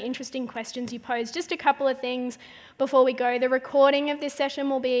the really interesting questions you posed. Just a couple of things before we go. The recording of this session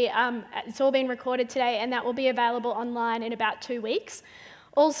will be, it's all been recorded today, and that will be available online in about 2 weeks.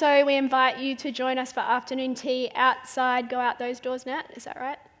 Also, we invite you to join us for afternoon tea outside. Go out those doors, Nat, is that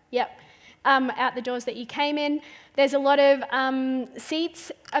right? Yep. Out the doors that you came in. There's a lot of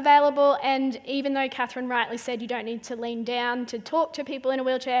seats available, and even though Kathryn rightly said you don't need to lean down to talk to people in a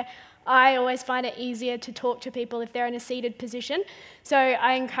wheelchair, I always find it easier to talk to people if they're in a seated position. So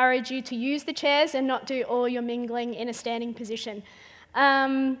I encourage you to use the chairs and not do all your mingling in a standing position.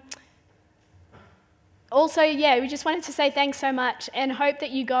 Also, yeah, we just wanted to say thanks so much and hope that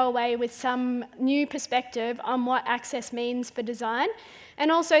you go away with some new perspective on what access means for design, and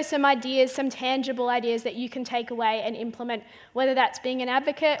also some ideas, some tangible ideas that you can take away and implement, whether that's being an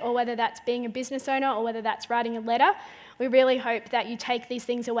advocate or whether that's being a business owner or whether that's writing a letter. We really hope that you take these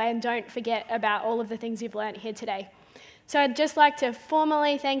things away and don't forget about all of the things you've learned here today. So I'd just like to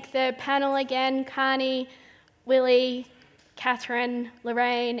formally thank the panel again, Karni, Willie, Kathryn,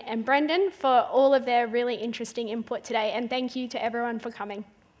 Lorraine and Brendon for all of their really interesting input today, and thank you to everyone for coming.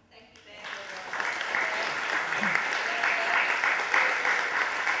 Thank you, Beth.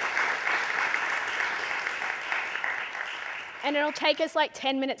 And it'll take us like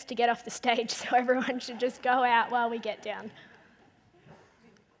 10 minutes to get off the stage, so everyone should just go out while we get down.